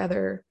data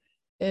together,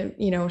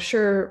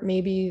 sure,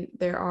 maybe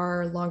there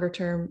are longer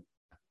term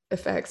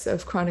effects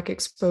of chronic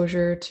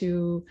exposure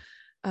to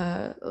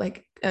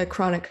like a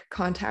chronic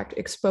contact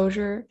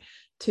exposure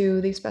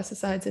to these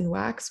pesticides in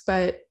wax,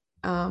 but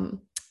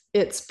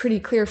it's pretty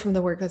clear from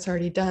the work that's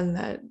already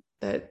done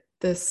that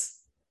this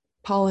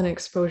pollen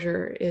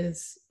exposure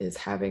is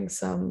having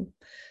some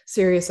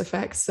serious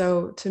effects.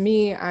 So to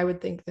me, I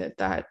would think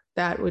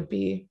that would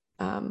be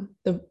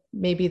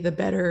maybe the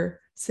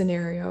better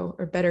scenario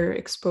or better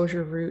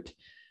exposure route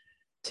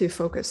to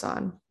focus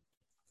on.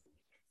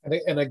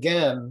 And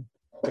again,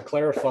 to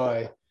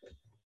clarify,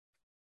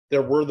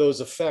 there were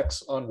those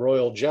effects on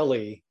royal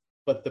jelly,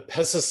 but the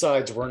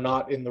pesticides were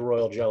not in the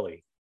royal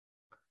jelly,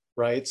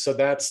 right? So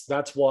that's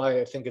why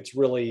I think it's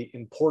really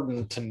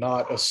important to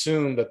not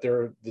assume that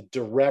they're the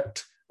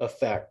direct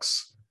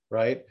effects,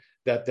 right?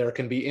 That there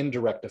can be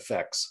indirect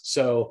effects.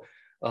 So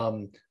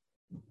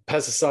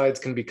pesticides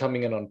can be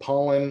coming in on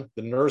pollen.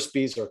 The nurse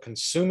bees are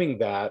consuming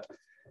that.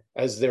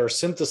 As they're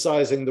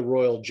synthesizing the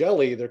royal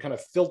jelly, they're kind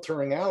of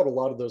filtering out a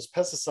lot of those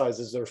pesticides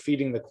as they're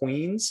feeding the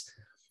queens.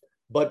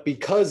 But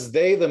because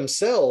they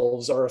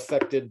themselves are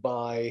affected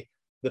by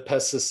the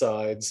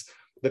pesticides,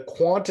 the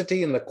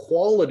quantity and the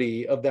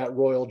quality of that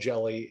royal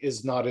jelly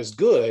is not as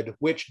good,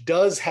 which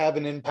does have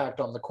an impact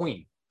on the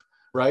queen,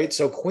 right?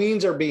 So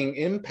queens are being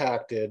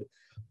impacted,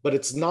 but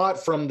it's not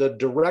from the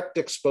direct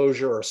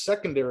exposure or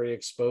secondary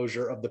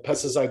exposure of the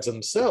pesticides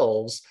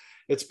themselves.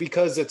 It's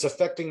because it's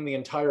affecting the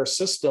entire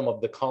system of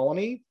the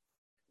colony.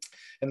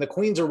 And the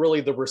queens are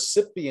really the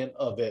recipient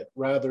of it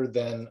rather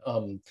than,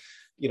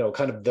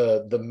 kind of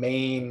the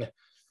main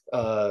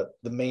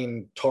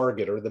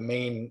target or the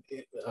main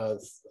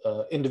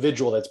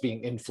individual that's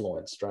being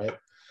influenced, right?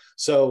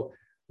 So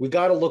we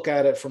got to look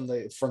at it from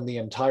the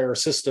entire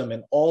system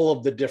and all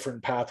of the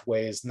different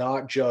pathways,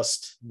 not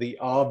just the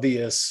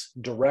obvious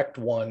direct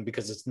one,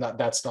 because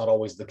that's not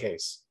always the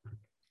case.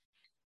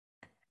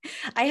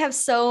 I have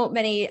so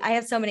many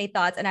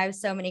thoughts and I have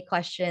so many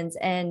questions.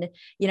 And,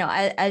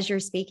 as you're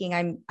speaking,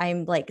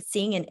 I'm like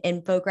seeing an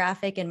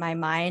infographic in my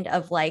mind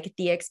of like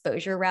the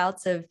exposure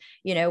routes of,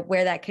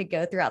 where that could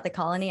go throughout the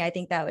colony. I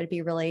think that would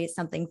be really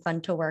something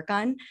fun to work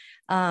on.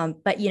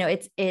 But,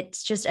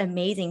 it's just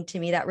amazing to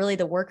me that really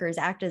the workers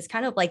act as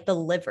kind of like the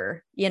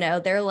liver,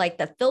 they're like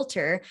the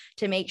filter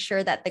to make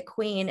sure that the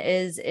queen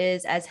is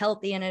as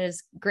healthy and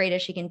as great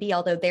as she can be,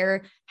 although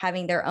they're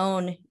having their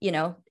own,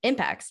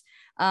 impacts.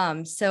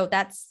 So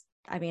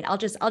I'll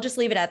just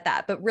leave it at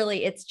that, but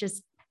really it's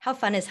just how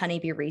fun is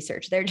honeybee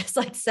research? There are just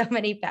like so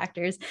many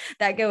factors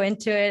that go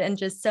into it and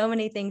just so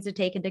many things to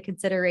take into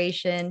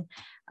consideration,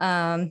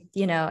 and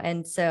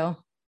so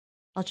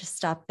I'll just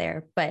stop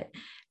there. But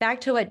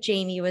back to what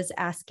Jamie was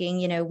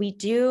asking, we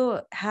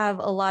do have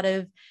a lot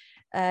of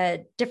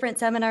different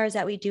seminars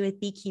that we do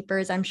with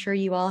beekeepers. I'm sure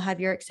you all have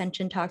your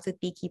extension talks with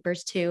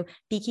beekeepers too.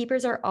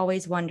 Beekeepers are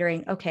always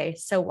wondering, okay,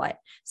 so what?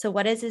 So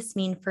what does this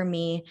mean for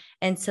me?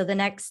 And so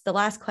the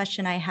last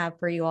question I have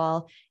for you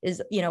all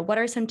is, what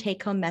are some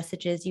take-home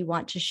messages you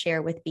want to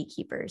share with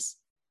beekeepers?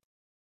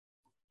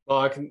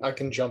 Well, I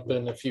can jump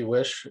in if you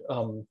wish.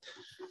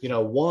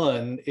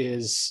 One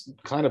is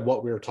kind of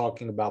what we were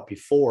talking about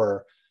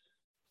before.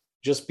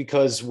 Just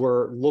because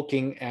we're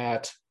looking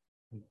at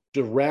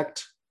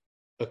direct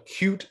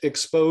acute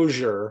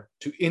exposure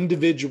to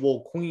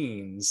individual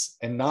queens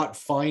and not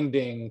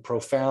finding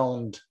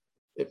profound,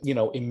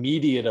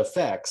 immediate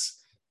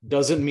effects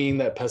doesn't mean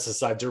that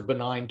pesticides are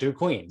benign to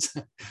queens,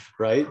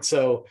 right?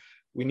 So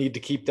we need to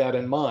keep that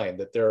in mind,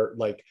 that they're,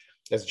 like,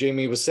 as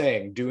Jamie was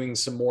saying, doing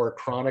some more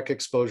chronic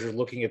exposure,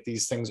 looking at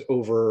these things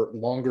over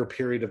longer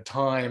period of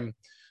time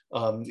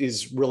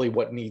is really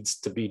what needs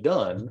to be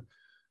done.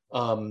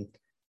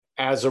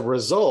 As a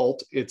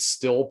result, it's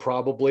still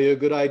probably a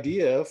good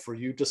idea for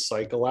you to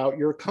cycle out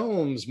your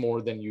combs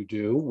more than you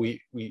do. We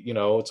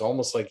it's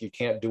almost like you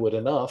can't do it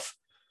enough.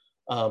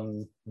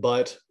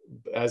 But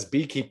as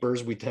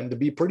beekeepers, we tend to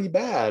be pretty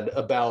bad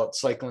about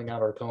cycling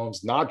out our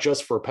combs, not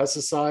just for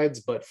pesticides,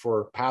 but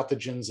for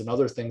pathogens and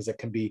other things that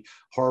can be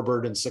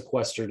harbored and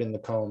sequestered in the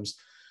combs.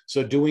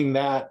 So doing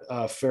that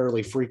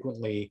fairly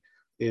frequently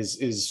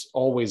is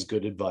always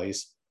good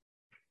advice.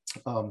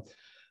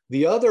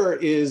 The other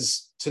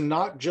is to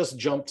not just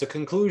jump to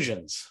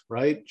conclusions,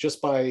 right?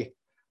 Just by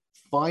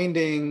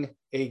finding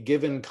a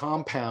given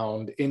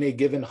compound in a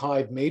given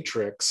hive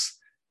matrix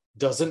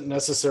doesn't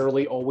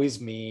necessarily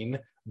always mean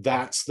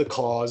that's the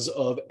cause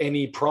of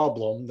any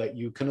problem that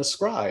you can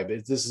ascribe.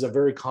 This is a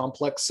very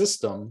complex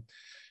system.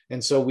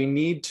 And so we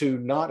need to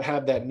not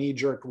have that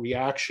knee-jerk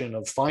reaction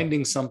of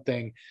finding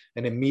something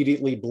and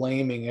immediately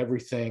blaming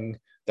everything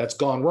that's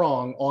gone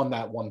wrong on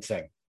that one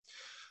thing.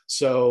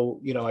 So,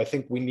 I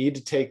think we need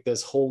to take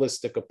this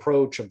holistic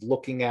approach of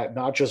looking at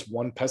not just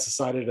one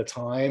pesticide at a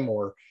time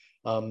or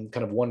kind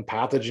of one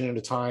pathogen at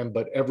a time,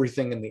 but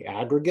everything in the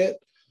aggregate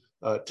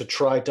to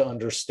try to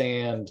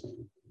understand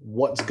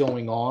what's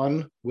going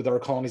on with our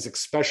colonies,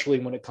 especially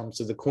when it comes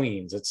to the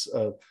queens. It's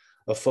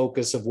a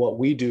focus of what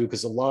we do,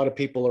 because a lot of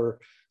people are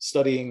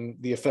studying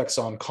the effects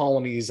on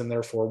colonies and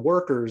therefore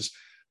workers,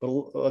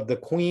 but the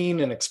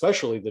queen and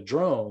especially the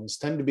drones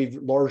tend to be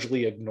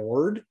largely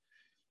ignored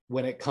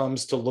when it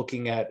comes to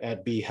looking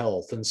at bee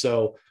health. And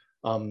so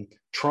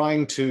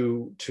trying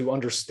to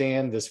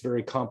understand this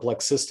very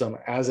complex system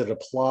as it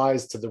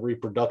applies to the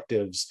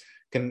reproductives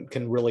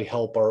can really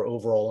help our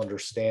overall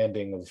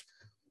understanding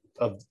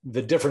of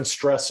the different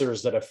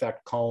stressors that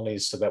affect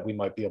colonies so that we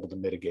might be able to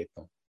mitigate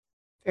them.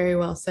 Very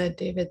well said,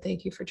 David.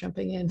 Thank you for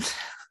jumping in.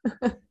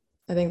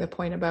 I think the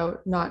point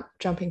about not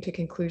jumping to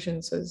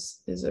conclusions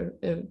is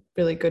a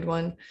really good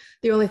one.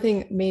 The only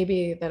thing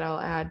maybe that I'll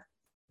add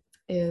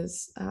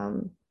is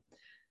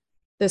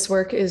this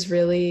work is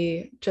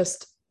really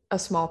just a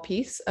small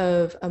piece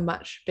of a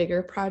much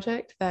bigger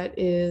project that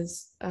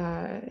is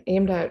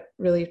aimed at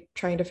really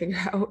trying to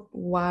figure out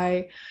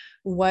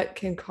what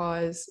can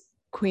cause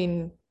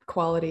queen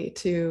quality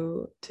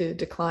to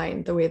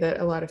decline the way that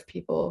a lot of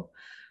people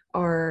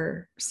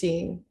are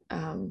seeing.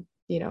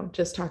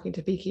 Just talking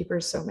to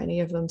beekeepers, so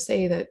many of them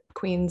say that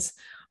queens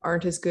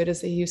aren't as good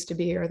as they used to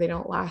be, or they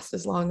don't last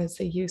as long as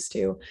they used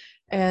to.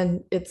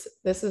 And this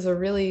is a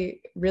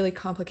really, really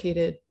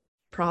complicated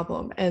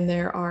problem. And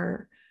there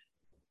are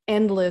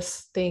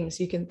endless things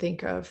you can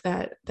think of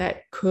that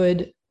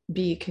could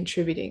be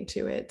contributing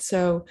to it.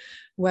 So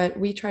what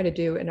we try to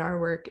do in our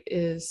work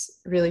is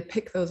really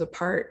pick those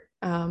apart,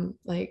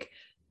 like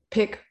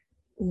pick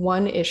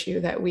one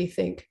issue that we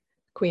think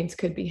queens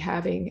could be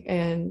having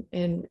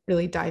and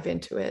really dive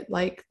into it,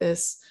 like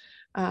this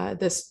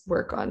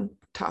work on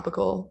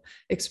topical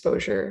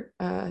exposure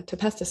to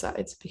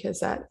pesticides, because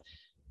that,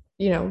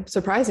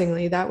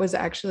 surprisingly, that was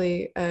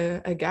actually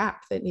a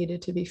gap that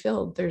needed to be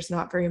filled. There's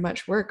not very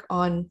much work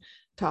on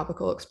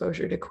topical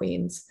exposure to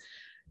queens.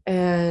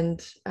 And,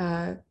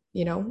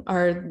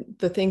 are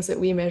the things that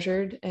we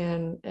measured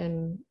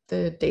and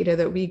the data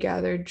that we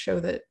gathered show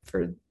that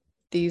for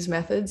these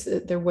methods,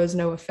 there was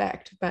no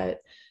effect, but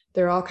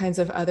there are all kinds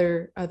of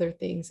other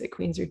things that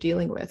queens are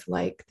dealing with,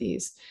 like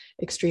these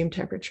extreme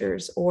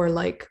temperatures or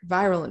like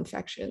viral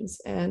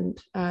infections.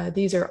 And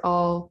these are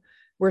all,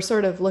 we're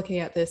sort of looking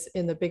at this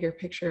in the bigger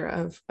picture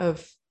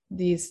of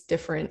these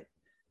different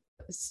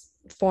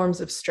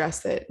forms of stress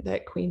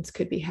that queens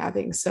could be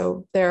having.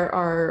 So there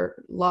are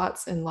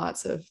lots and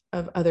lots of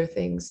other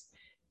things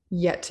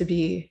yet to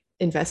be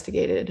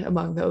investigated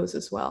among those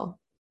as well.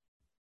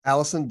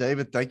 Allison,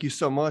 David, thank you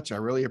so much. I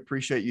really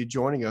appreciate you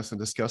joining us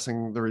and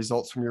discussing the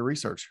results from your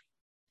research.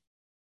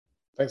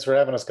 Thanks for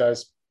having us,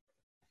 guys.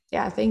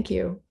 Yeah, thank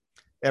you.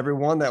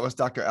 Everyone, that was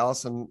Dr.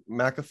 Allison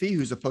McAfee,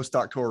 who's a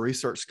postdoctoral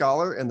research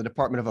scholar in the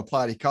Department of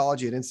Applied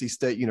Ecology at NC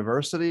State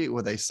University,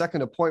 with a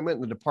second appointment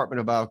in the Department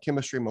of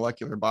Biochemistry and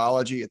Molecular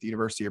Biology at the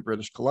University of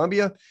British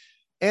Columbia,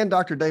 and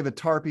Dr. David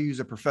Tarpey,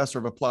 who's a professor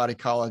of applied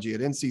ecology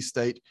at NC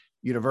State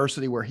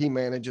University, where he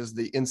manages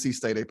the NC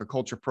State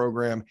Apiculture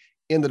program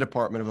in the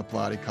Department of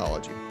Applied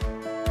Ecology.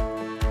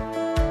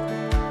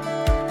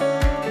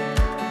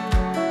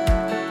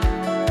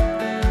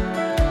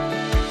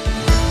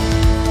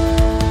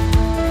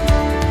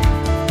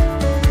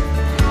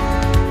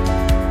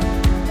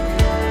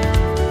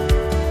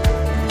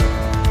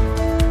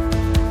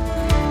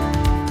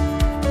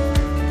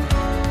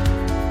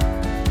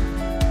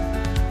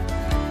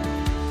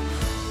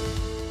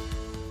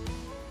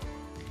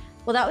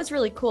 Well, that was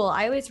really cool.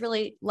 I always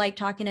really like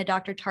talking to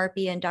Dr.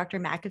 Tarpey and Dr.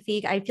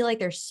 McAfee. I feel like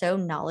they're so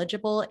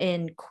knowledgeable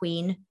in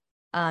queen,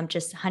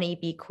 just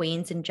honeybee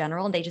queens in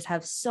general. And they just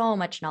have so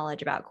much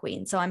knowledge about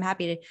queens. So I'm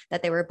happy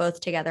that they were both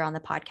together on the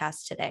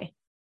podcast today.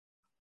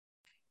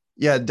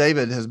 Yeah,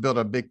 David has built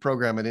a big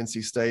program at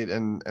NC State,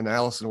 and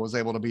Allison was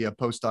able to be a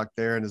postdoc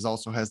there, and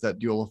also has that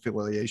dual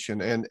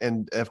affiliation.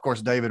 And of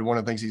course, David, one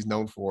of the things he's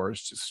known for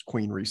is just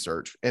queen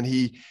research. And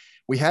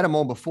we had him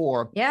on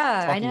before,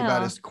 talking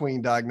about his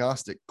queen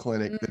diagnostic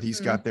clinic that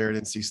he's got there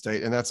at NC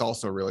State. And that's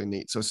also really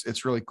neat. So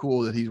it's really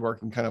cool that he's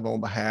working kind of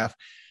on behalf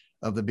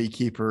of the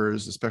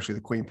beekeepers, especially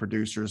the queen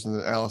producers, and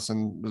that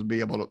Allison will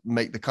be able to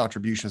make the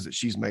contributions that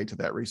she's made to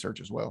that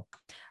research as well.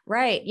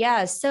 Right.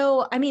 Yeah.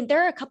 So, I mean,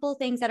 there are a couple of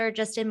things that are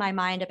just in my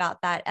mind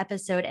about that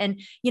episode.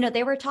 And,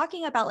 they were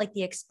talking about like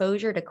the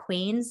exposure to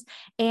queens.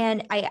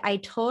 And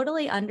I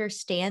totally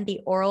understand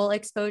the oral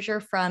exposure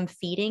from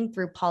feeding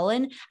through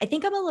pollen. I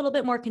think I'm a little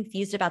bit more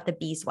confused about the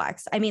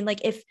beeswax. I mean, like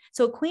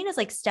so a queen is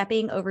like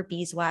stepping over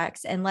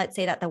beeswax, and let's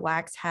say that the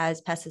wax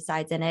has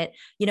pesticides in it,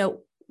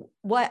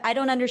 what I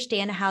don't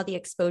understand how the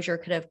exposure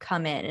could have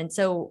come in. And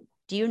so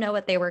do you know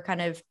what they were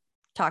kind of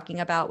talking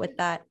about with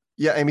that?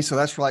 Yeah, Amy. So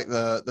that's like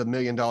the $1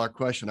 million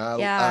question.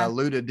 I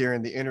alluded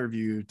during the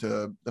interview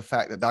to the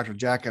fact that Dr.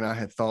 Jack and I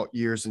had thought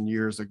years and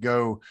years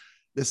ago,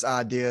 this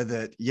idea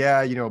that,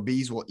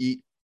 bees will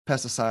eat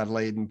pesticide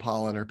laden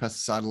pollen or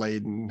pesticide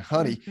laden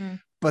honey,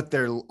 but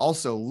they're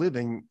also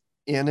living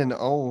in and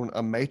on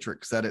a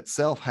matrix that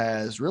itself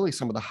has really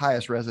some of the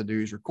highest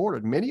residues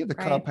recorded. Many of the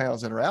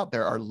compounds that are out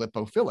there are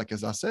lipophilic,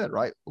 as I said,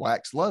 right?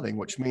 Wax loving,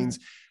 which means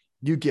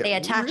they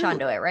attach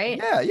onto it, right?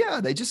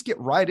 Yeah. They just get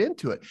right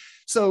into it.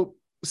 So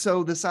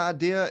this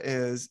idea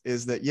is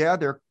that,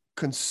 they're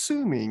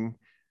consuming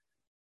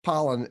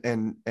pollen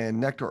and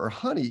nectar or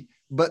honey,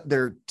 but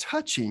they're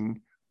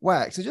touching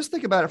wax. And just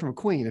think about it from a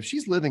queen. If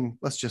she's living,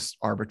 let's just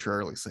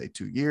arbitrarily say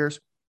 2 years,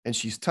 and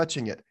she's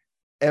touching it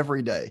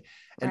every day,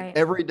 and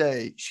every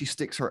day she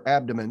sticks her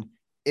abdomen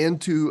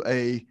into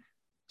a,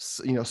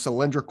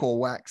 cylindrical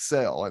wax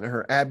cell, and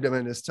her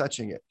abdomen is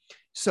touching it.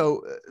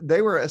 So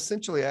they were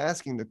essentially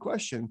asking the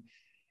question,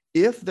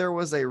 if there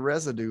was a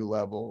residue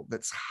level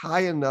that's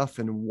high enough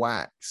in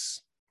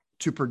wax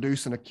to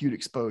produce an acute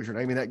exposure, and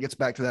I mean, that gets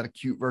back to that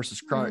acute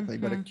versus chronic thing,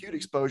 but acute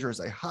exposure is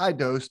a high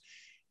dose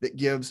that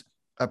gives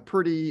a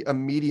pretty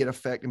immediate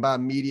effect. And by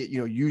immediate,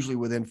 usually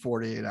within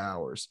 48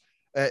 hours.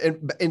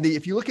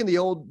 If you look in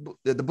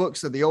the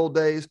books of the old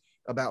days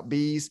about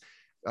bees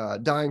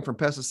dying from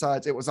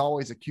pesticides, it was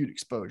always acute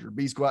exposure.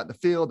 Bees go out in the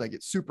field, they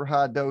get super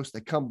high dose,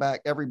 they come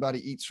back, everybody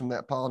eats from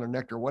that pollen or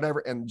nectar or whatever,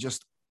 and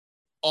just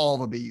all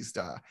the bees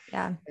die.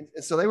 Yeah. And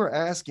so they were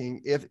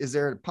asking, is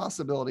there a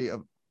possibility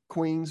of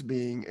queens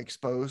being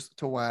exposed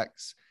to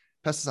wax,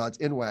 pesticides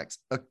in wax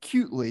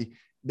acutely,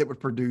 that would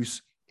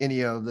produce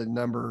any of the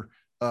number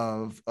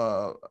of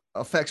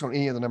effects on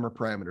any of the number of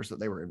parameters that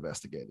they were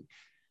investigating?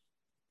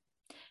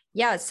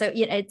 Yeah. So,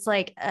 it's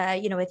like,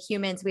 with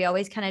humans, we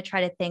always kind of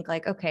try to think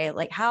like, okay,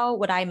 like how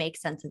would I make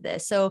sense of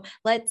this? So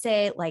let's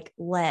say like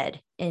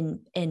lead in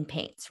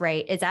paints,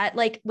 right? Is that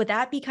would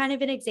that be kind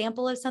of an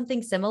example of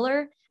something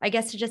similar, I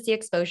guess, to just the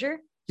exposure?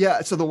 Yeah.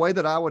 So the way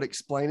that I would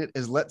explain it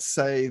is, let's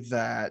say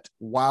that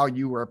while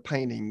you were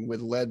painting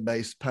with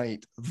lead-based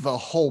paint, the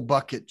whole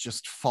bucket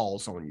just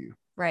falls on you.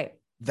 Right.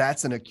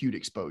 That's an acute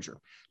exposure.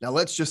 Now,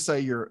 let's just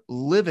say you're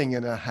living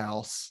in a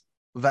house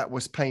that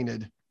was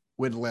painted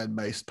with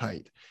lead-based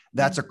paint.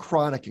 That's a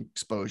chronic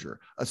exposure,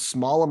 a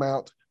small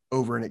amount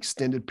over an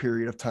extended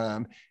period of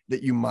time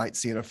that you might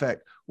see an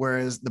effect.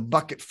 Whereas the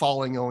bucket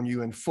falling on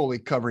you and fully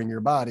covering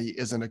your body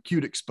is an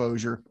acute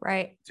exposure,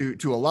 right,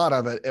 to a lot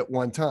of it at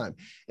one time.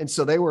 And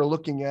so they were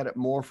looking at it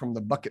more from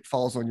the bucket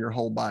falls on your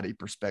whole body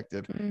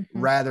perspective,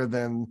 rather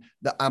than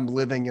I'm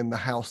living in the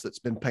house that's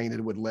been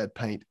painted with lead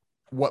paint.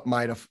 What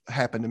might have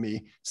happened to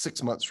me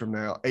 6 months from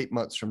now, 8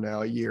 months from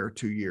now, a year or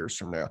 2 years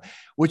from now,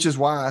 which is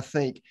why I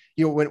think,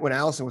 when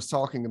Allison was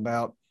talking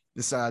about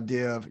this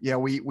idea of,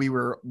 we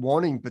were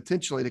wanting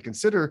potentially to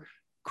consider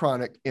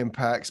chronic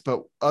impacts,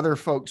 but other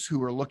folks who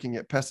were looking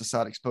at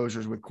pesticide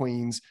exposures with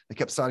queens, they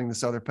kept citing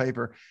this other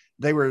paper,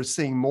 they were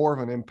seeing more of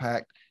an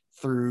impact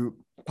through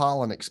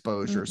pollen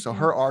exposure. So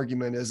her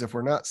argument is, if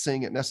we're not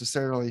seeing it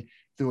necessarily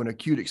through an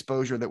acute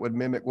exposure that would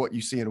mimic what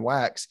you see in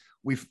wax,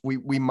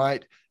 we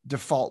might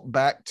default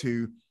back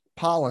to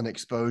pollen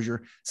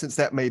exposure, since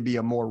that may be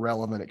a more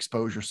relevant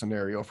exposure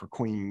scenario for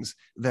queens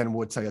than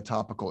would, say, a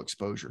topical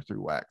exposure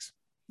through wax.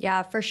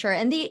 Yeah, for sure.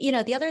 And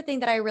the other thing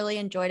that I really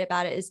enjoyed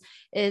about it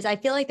is I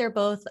feel like they're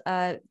both,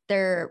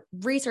 their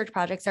research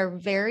projects are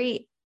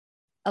very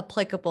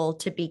applicable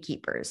to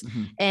beekeepers.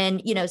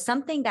 And,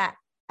 something that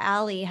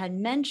Allie had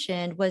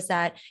mentioned was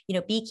that,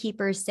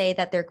 beekeepers say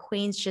that their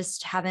queens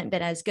just haven't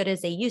been as good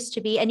as they used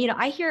to be. And,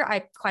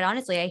 quite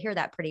honestly, I hear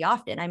that pretty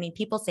often. I mean,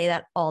 people say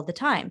that all the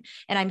time.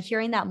 And I'm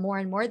hearing that more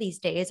and more these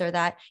days, or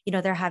that,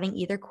 they're having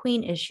either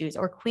queen issues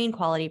or queen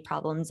quality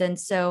problems. And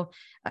so,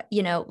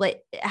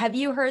 have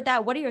you heard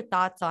that? What are your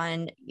thoughts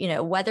on,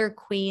 whether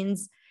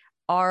queens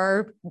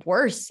are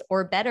worse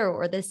or better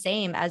or the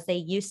same as they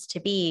used to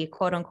be,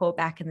 quote unquote,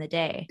 back in the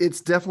day?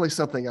 It's definitely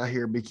something I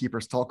hear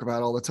beekeepers talk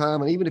about all the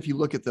time. And even if you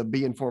look at the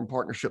Bee Informed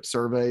Partnership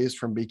surveys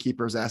from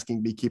beekeepers,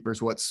 asking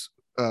beekeepers what's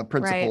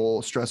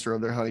principal stressor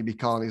of their honeybee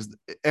colonies,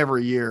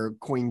 every year,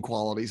 queen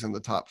quality is in the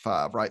top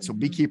 5, right? So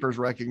beekeepers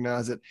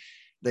recognize it.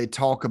 They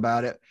talk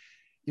about it.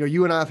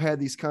 You and I have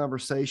had these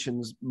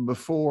conversations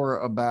before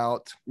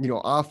about,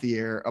 off the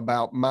air,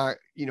 about my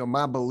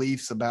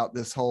beliefs about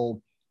this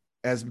whole,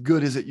 as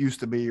good as it used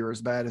to be or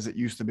as bad as it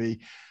used to be.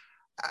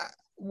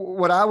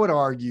 what I would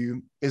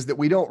argue is that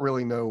we don't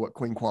really know what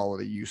queen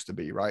quality used to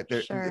be, right?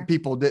 Sure.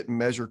 People didn't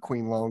measure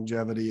queen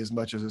longevity as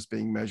much as it's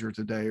being measured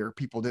today, or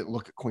people didn't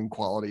look at queen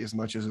quality as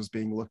much as it's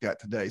being looked at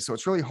today. So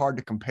it's really hard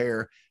to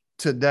compare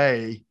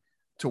today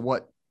to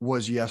what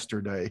was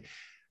yesterday.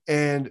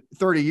 And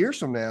 30 years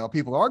from now,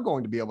 people are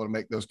going to be able to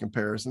make those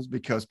comparisons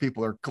because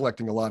people are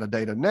collecting a lot of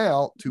data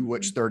now to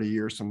which 30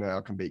 years from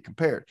now can be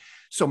compared.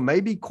 So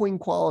maybe queen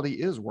quality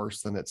is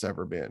worse than it's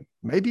ever been.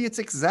 Maybe it's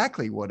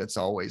exactly what it's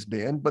always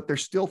been, but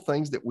there's still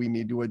things that we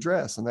need to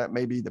address. And that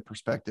may be the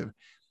perspective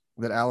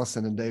that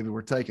Allison and David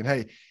were taking.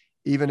 Hey,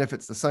 even if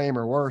it's the same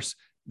or worse,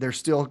 there's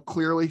still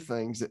clearly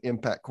things that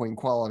impact queen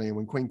quality. And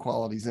when queen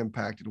quality is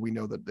impacted, we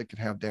know that it can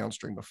have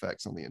downstream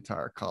effects on the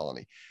entire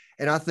colony.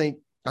 And I think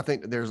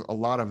that there's a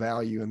lot of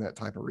value in that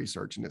type of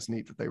research, and it's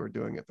neat that they were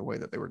doing it the way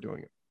that they were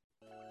doing it.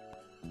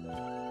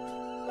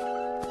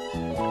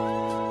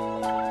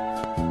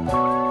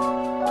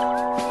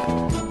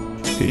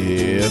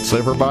 It's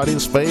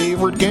everybody's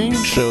favorite game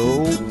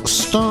show,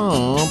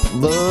 Stump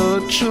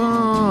the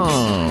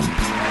Chump.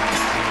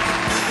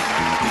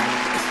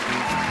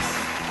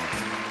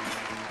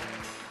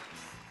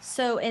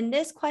 So in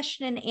this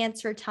question and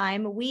answer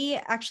time,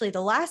 the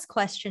last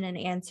question and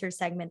answer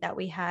segment that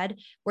we had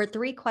were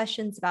 3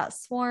 questions about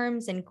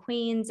swarms and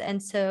queens.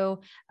 And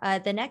so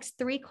the next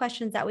 3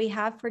 questions that we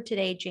have for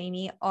today,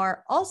 Jamie,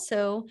 are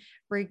also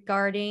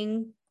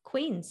regarding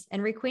queens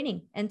and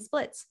requeening and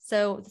splits.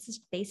 So this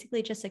is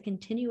basically just a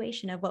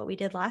continuation of what we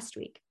did last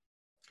week.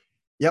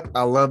 Yep.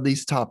 I love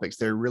these topics.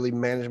 They're really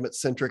management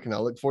centric, and I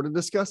look forward to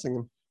discussing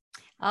them.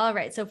 All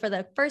right. So for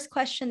the first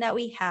question that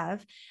we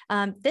have,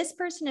 this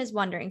person is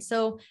wondering,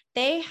 so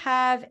they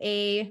have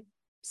a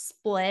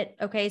split.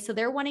 Okay. So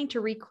they're wanting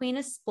to requeen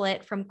a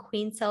split from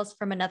queen cells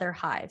from another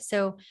hive.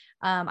 So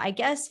I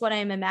guess what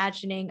I'm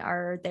imagining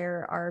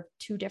there are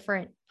 2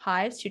 different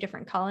hives, 2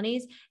 different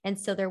colonies. And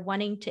so they're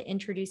wanting to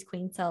introduce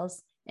queen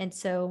cells. And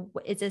so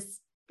is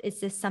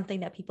this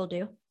something that people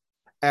do?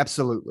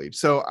 Absolutely.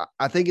 So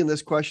I think in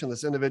this question,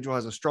 this individual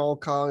has a strong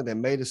colony. They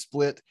made a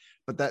split,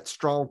 but that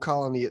strong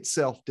colony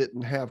itself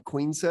didn't have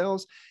queen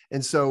cells.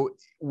 And so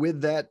with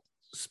that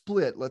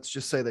split, let's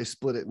just say they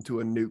split it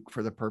into a nuke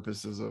for the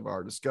purposes of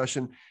our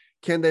discussion.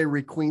 Can they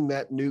requeen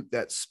that nuke,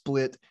 that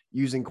split,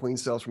 using queen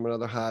cells from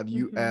another hive?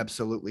 You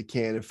absolutely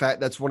can. In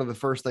fact, that's one of the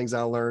first things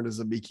I learned as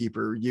a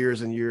beekeeper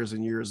years and years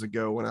and years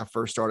ago when I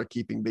first started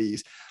keeping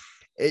bees.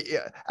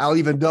 I'll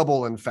even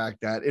double, in fact,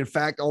 that. In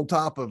fact, on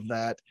top of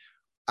that,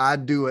 I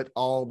do it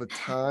all the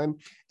time.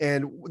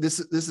 And this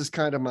is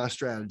kind of my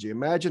strategy.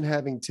 Imagine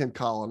having 10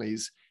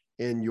 colonies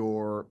in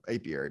your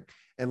apiary.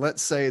 And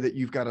let's say that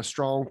you've got a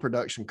strong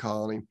production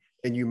colony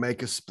and you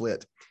make a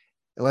split.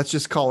 And let's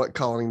just call it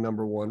colony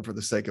number 1 for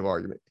the sake of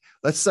argument.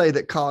 Let's say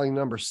that colony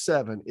number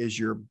 7 is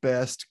your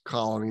best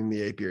colony in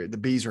the apiary. The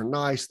bees are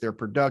nice, they're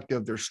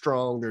productive, they're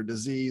strong, they're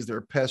disease,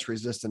 they're pest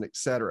resistant,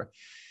 etc.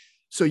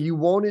 So you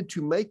wanted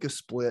to make a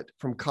split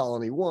from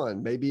colony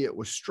 1. Maybe it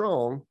was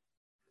strong,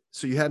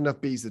 so you had enough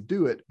bees to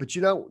do it, but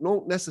you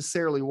don't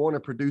necessarily want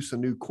to produce a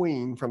new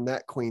queen from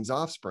that queen's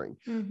offspring.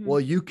 Well,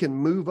 you can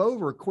move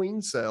over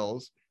queen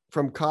cells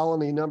from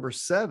colony number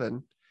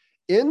 7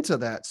 into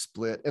that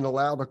split and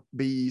allow the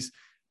bees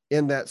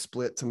in that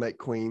split to make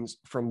queens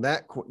from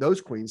those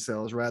queen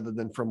cells rather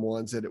than from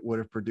ones that it would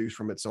have produced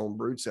from its own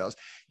brood cells.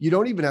 You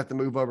don't even have to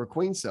move over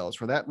queen cells.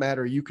 For that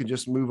matter, you can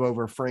just move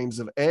over frames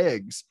of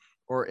eggs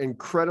or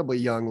incredibly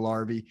young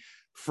larvae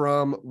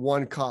from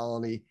one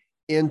colony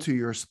into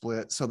your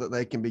split so that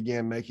they can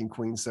begin making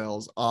queen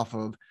cells off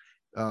of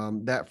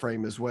that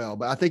frame as well.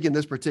 But I think in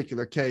this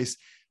particular case,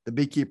 the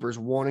beekeepers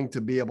wanting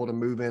to be able to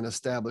move in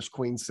established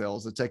queen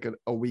cells to take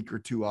a week or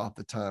 2 off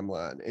the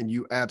timeline. And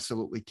you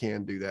absolutely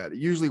can do that. It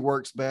usually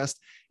works best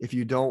if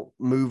you don't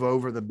move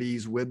over the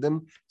bees with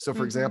them. So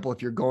for example,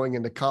 if you're going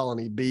into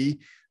colony B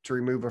to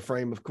remove a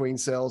frame of queen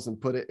cells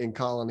and put it in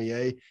colony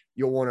A,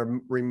 you'll want to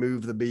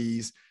remove the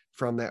bees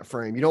from that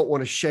frame. You don't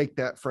want to shake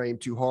that frame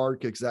too hard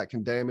because that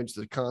can damage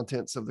the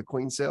contents of the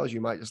queen cells.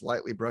 You might just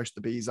lightly brush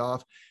the bees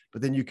off,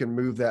 but then you can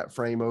move that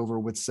frame over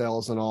with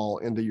cells and all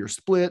into your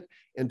split,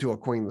 into a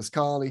queenless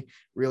colony,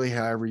 really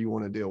however you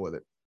want to deal with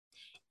it.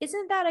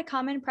 Isn't that a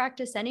common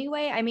practice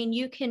anyway? I mean,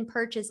 you can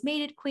purchase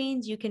mated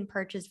queens, you can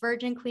purchase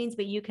virgin queens,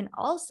 but you can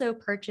also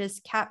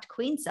purchase capped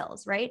queen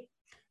cells, right?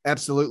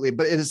 Absolutely.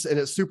 But it's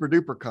super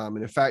duper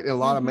common. In fact, in a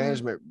lot of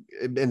management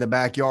in the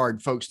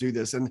backyard, folks do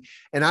this. And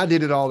I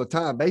did it all the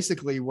time.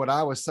 Basically, what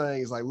I was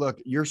saying is like, look,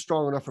 you're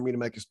strong enough for me to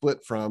make a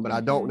split from, but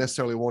I don't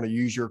necessarily want to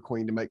use your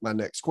queen to make my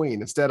next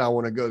queen. Instead, I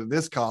want to go to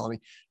this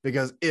colony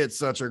because it's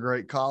such a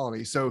great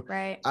colony. So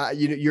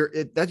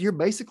you're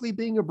basically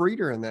being a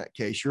breeder in that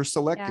case. You're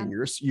selecting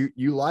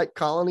you like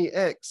colony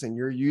X and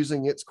you're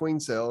using its queen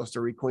cells to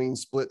requeen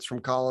splits from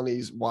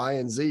colonies Y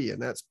and Z.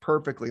 And that's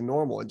perfectly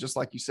normal. And just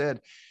like you said,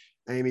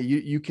 Amy,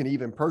 you can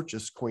even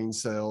purchase queen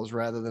cells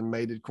rather than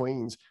mated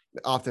queens,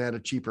 often at a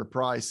cheaper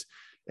price.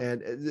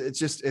 And it's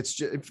just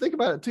think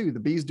about it too. The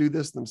bees do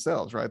this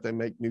themselves, right? They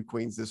make new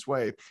queens this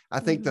way. I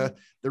think the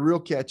real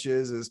catch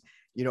is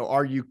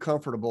are you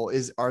comfortable?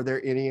 Are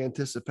there any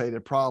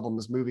anticipated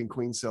problems moving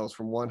queen cells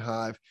from one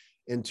hive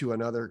into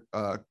another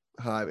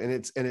hive? And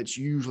it's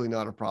usually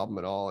not a problem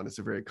at all. And it's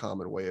a very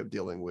common way of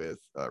dealing with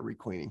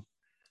requeening.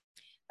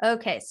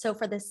 Okay, so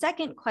for the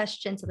second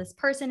question, so this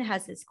person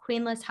has this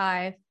queenless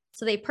hive.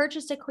 So they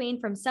purchased a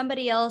queen from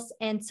somebody else.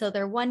 And so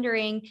they're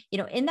wondering,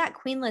 in that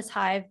queenless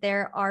hive,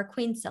 there are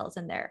queen cells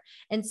in there.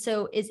 And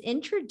so is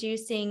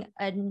introducing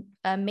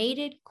a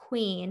mated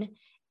queen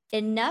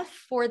enough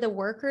for the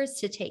workers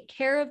to take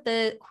care of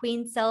the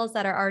queen cells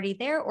that are already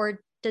there?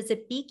 Or does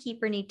a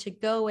beekeeper need to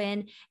go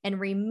in and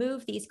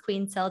remove these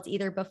queen cells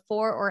either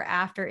before or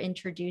after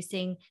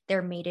introducing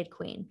their mated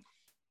queen?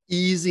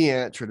 Easy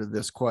answer to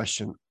this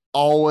question.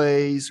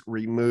 Always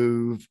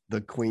remove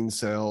the queen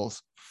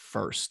cells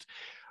first.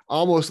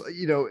 Almost,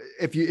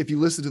 if you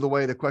listen to the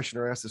way the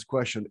questioner asked this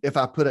question, if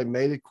I put a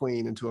mated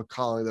queen into a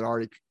colony that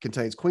already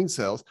contains queen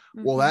cells,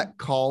 will that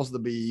cause the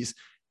bees,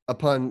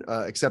 upon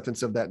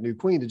acceptance of that new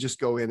queen, to just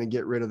go in and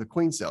get rid of the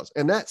queen cells?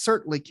 And that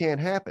certainly can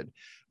happen,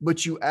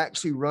 but you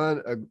actually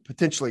run a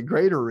potentially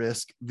greater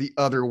risk the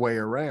other way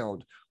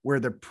around, where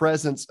the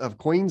presence of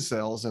queen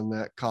cells in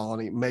that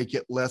colony make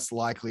it less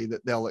likely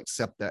that they'll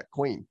accept that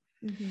queen.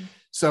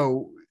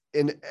 So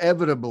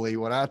inevitably,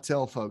 what I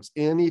tell folks,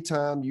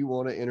 anytime you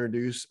want to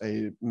introduce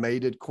a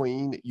mated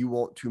queen, you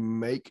want to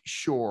make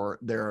sure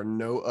there are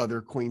no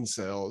other queen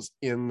cells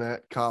in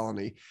that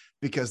colony,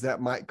 because that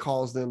might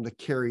cause them to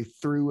carry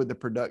through with the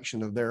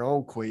production of their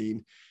own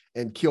queen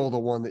and kill the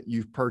one that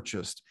you've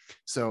purchased.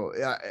 So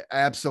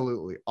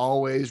absolutely,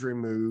 always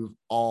remove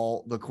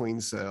all the queen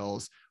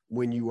cells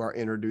when you are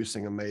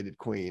introducing a mated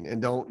queen,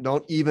 and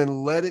don't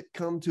even let it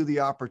come to the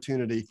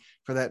opportunity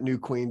for that new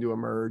queen to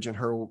emerge and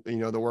her,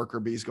 the worker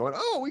bees going,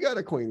 oh, we got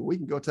a queen, we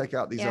can go take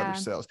out these other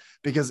cells,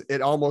 because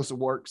it always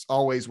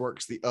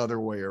works the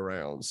other way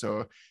around.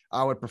 So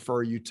I would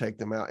prefer you take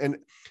them out. And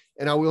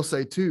I will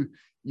say too,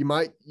 you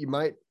might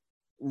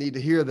need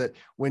to hear that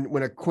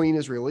when a queen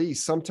is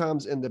released,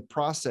 sometimes in the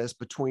process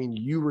between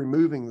you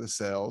removing the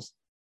cells,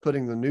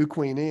 putting the new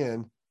queen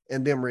in,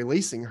 and them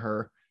releasing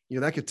her,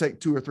 that could take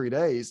 2 or 3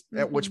 days,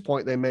 at which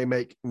point they may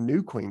make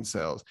new queen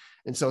cells.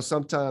 And so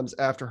sometimes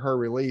after her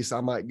release, I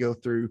might go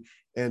through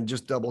and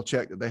just double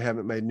check that they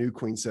haven't made new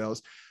queen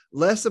cells.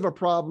 Less of a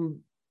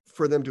problem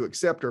for them to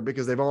accept her,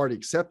 because they've already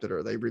accepted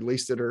her. They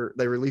released her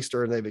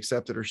and they've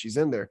accepted her. She's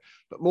in there.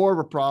 But more of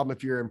a problem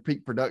if you're in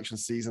peak production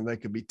season, they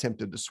could be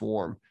tempted to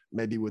swarm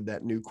maybe with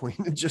that new queen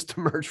that just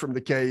emerged from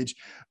the cage,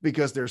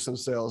 because there's some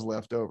cells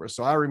left over.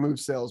 So I remove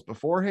cells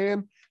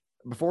beforehand,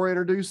 before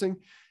introducing.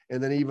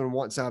 And then even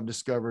once I've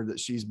discovered that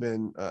she's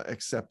been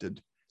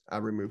accepted, I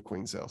remove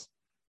queen cells.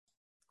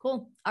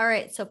 Cool. All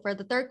right. So for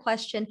the third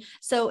question,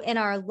 so in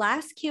our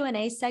last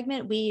Q&A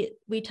segment, we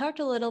talked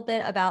a little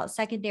bit about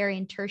secondary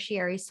and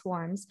tertiary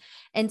swarms.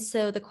 And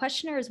so the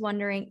questioner is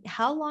wondering,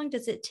 how long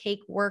does it take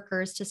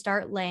workers to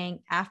start laying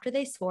after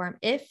they swarm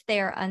if they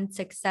are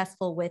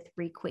unsuccessful with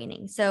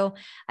requeening? So,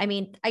 I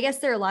guess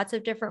there are lots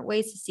of different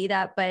ways to see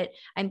that, but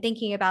I'm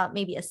thinking about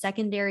maybe a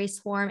secondary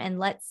swarm, and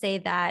let's say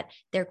that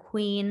their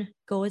queen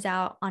goes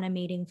out on a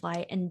mating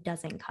flight and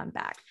doesn't come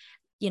back.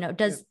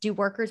 Do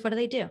workers, what do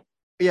they do?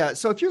 Yeah.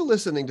 So if you're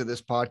listening to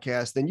this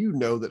podcast, then you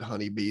know that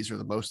honeybees are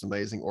the most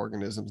amazing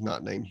organisms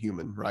not named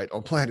human, right,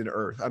 on planet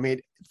Earth.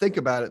 Think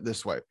about it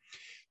this way.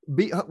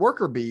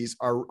 Worker bees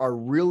are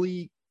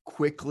really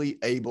quickly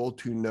able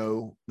to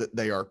know that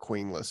they are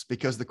queenless,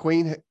 because the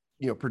queen,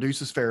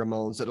 produces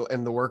pheromones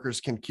and the workers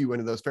can cue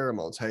into those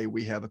pheromones. Hey,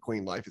 we have a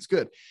queen, life is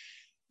good.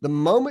 The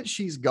moment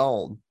she's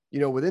gone,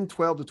 within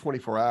 12 to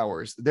 24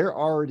 hours, they're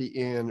already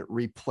in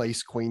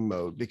replace queen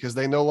mode, because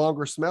they no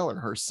longer smell her.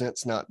 Her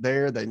scent's not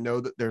there. They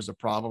know that there's a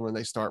problem, and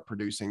they start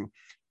producing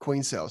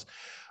queen cells.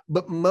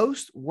 But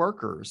most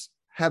workers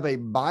have a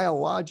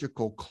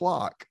biological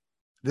clock,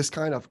 this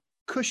kind of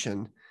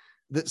cushion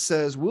that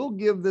says, we'll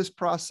give this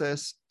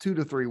process 2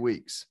 to 3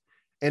 weeks.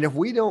 And if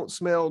we don't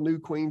smell new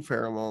queen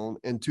pheromone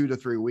in 2 to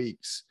 3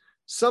 weeks,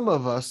 some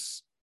of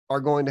us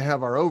are going to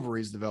have our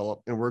ovaries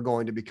develop, and we're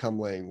going to become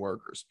laying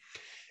workers.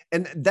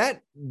 And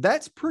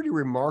that's pretty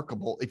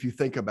remarkable if you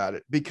think about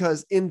it,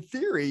 because in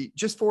theory,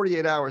 just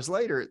 48 hours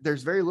later,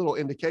 there's very little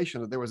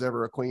indication that there was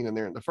ever a queen in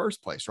there in the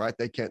first place, right?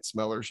 They can't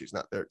smell her, she's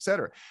not there, et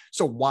cetera.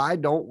 So why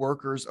don't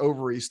workers'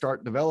 ovaries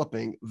start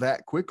developing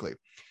that quickly?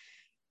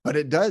 But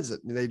it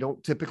doesn't. They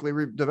don't typically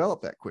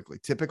develop that quickly.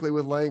 Typically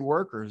with laying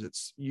workers,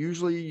 it's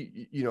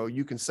usually,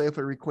 you can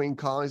safely requeen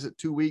colonies at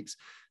 2 weeks,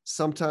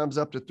 sometimes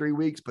up to 3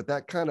 weeks, but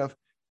that kind of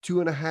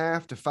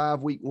 2.5 to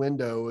 5 week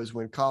window is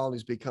when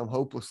colonies become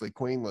hopelessly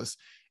queenless,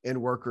 and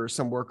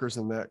some workers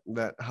in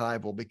that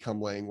hive will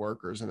become laying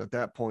workers. And at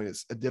that point,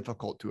 it's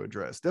difficult to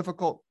address.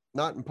 Difficult,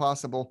 not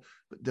impossible,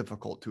 but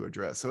difficult to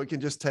address. So it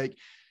can just take,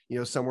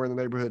 somewhere in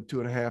the neighborhood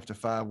 2.5 to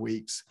 5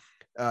 weeks.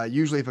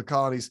 Usually if a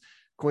colony's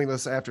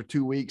queenless after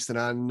 2 weeks, then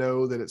I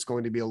know that it's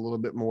going to be a little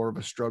bit more of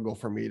a struggle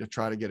for me to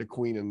try to get a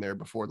queen in there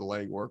before the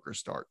laying workers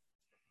start.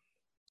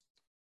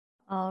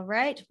 All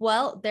right.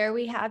 Well, there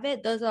we have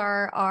it. Those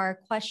are our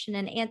question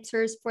and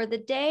answers for the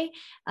day.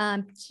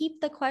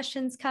 Keep the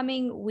questions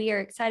coming. We are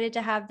excited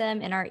to have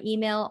them in our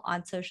email,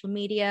 on social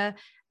media.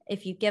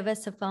 If you give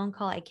us a phone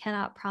call, I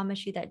cannot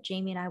promise you that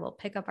Jamie and I will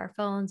pick up our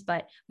phones,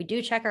 but we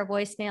do check our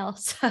voicemail.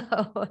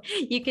 So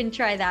you can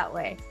try that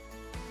way.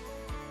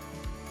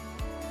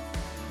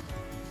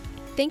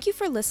 Thank you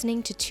for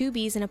listening to Two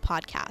Bees in a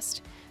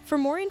Podcast. For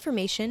more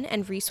information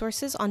and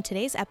resources on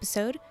today's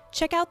episode,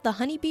 check out the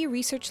Honeybee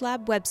Research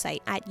Lab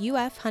website at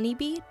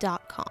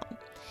ufhoneybee.com.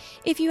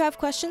 If you have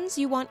questions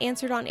you want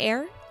answered on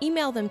air,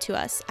 email them to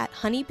us at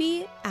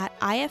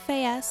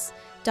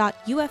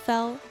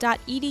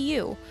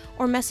honeybee@ifas.ufl.edu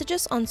or message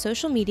us on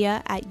social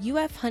media at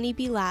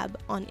ufhoneybeelab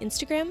on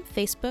Instagram,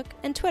 Facebook,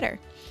 and Twitter.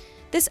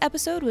 This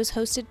episode was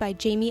hosted by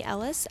Jamie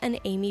Ellis and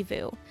Amy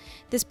Vu.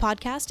 This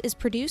podcast is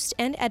produced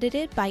and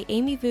edited by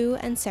Amy Vu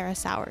and Sarah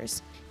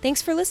Sowers.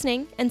 Thanks for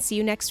listening, and see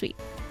you next week.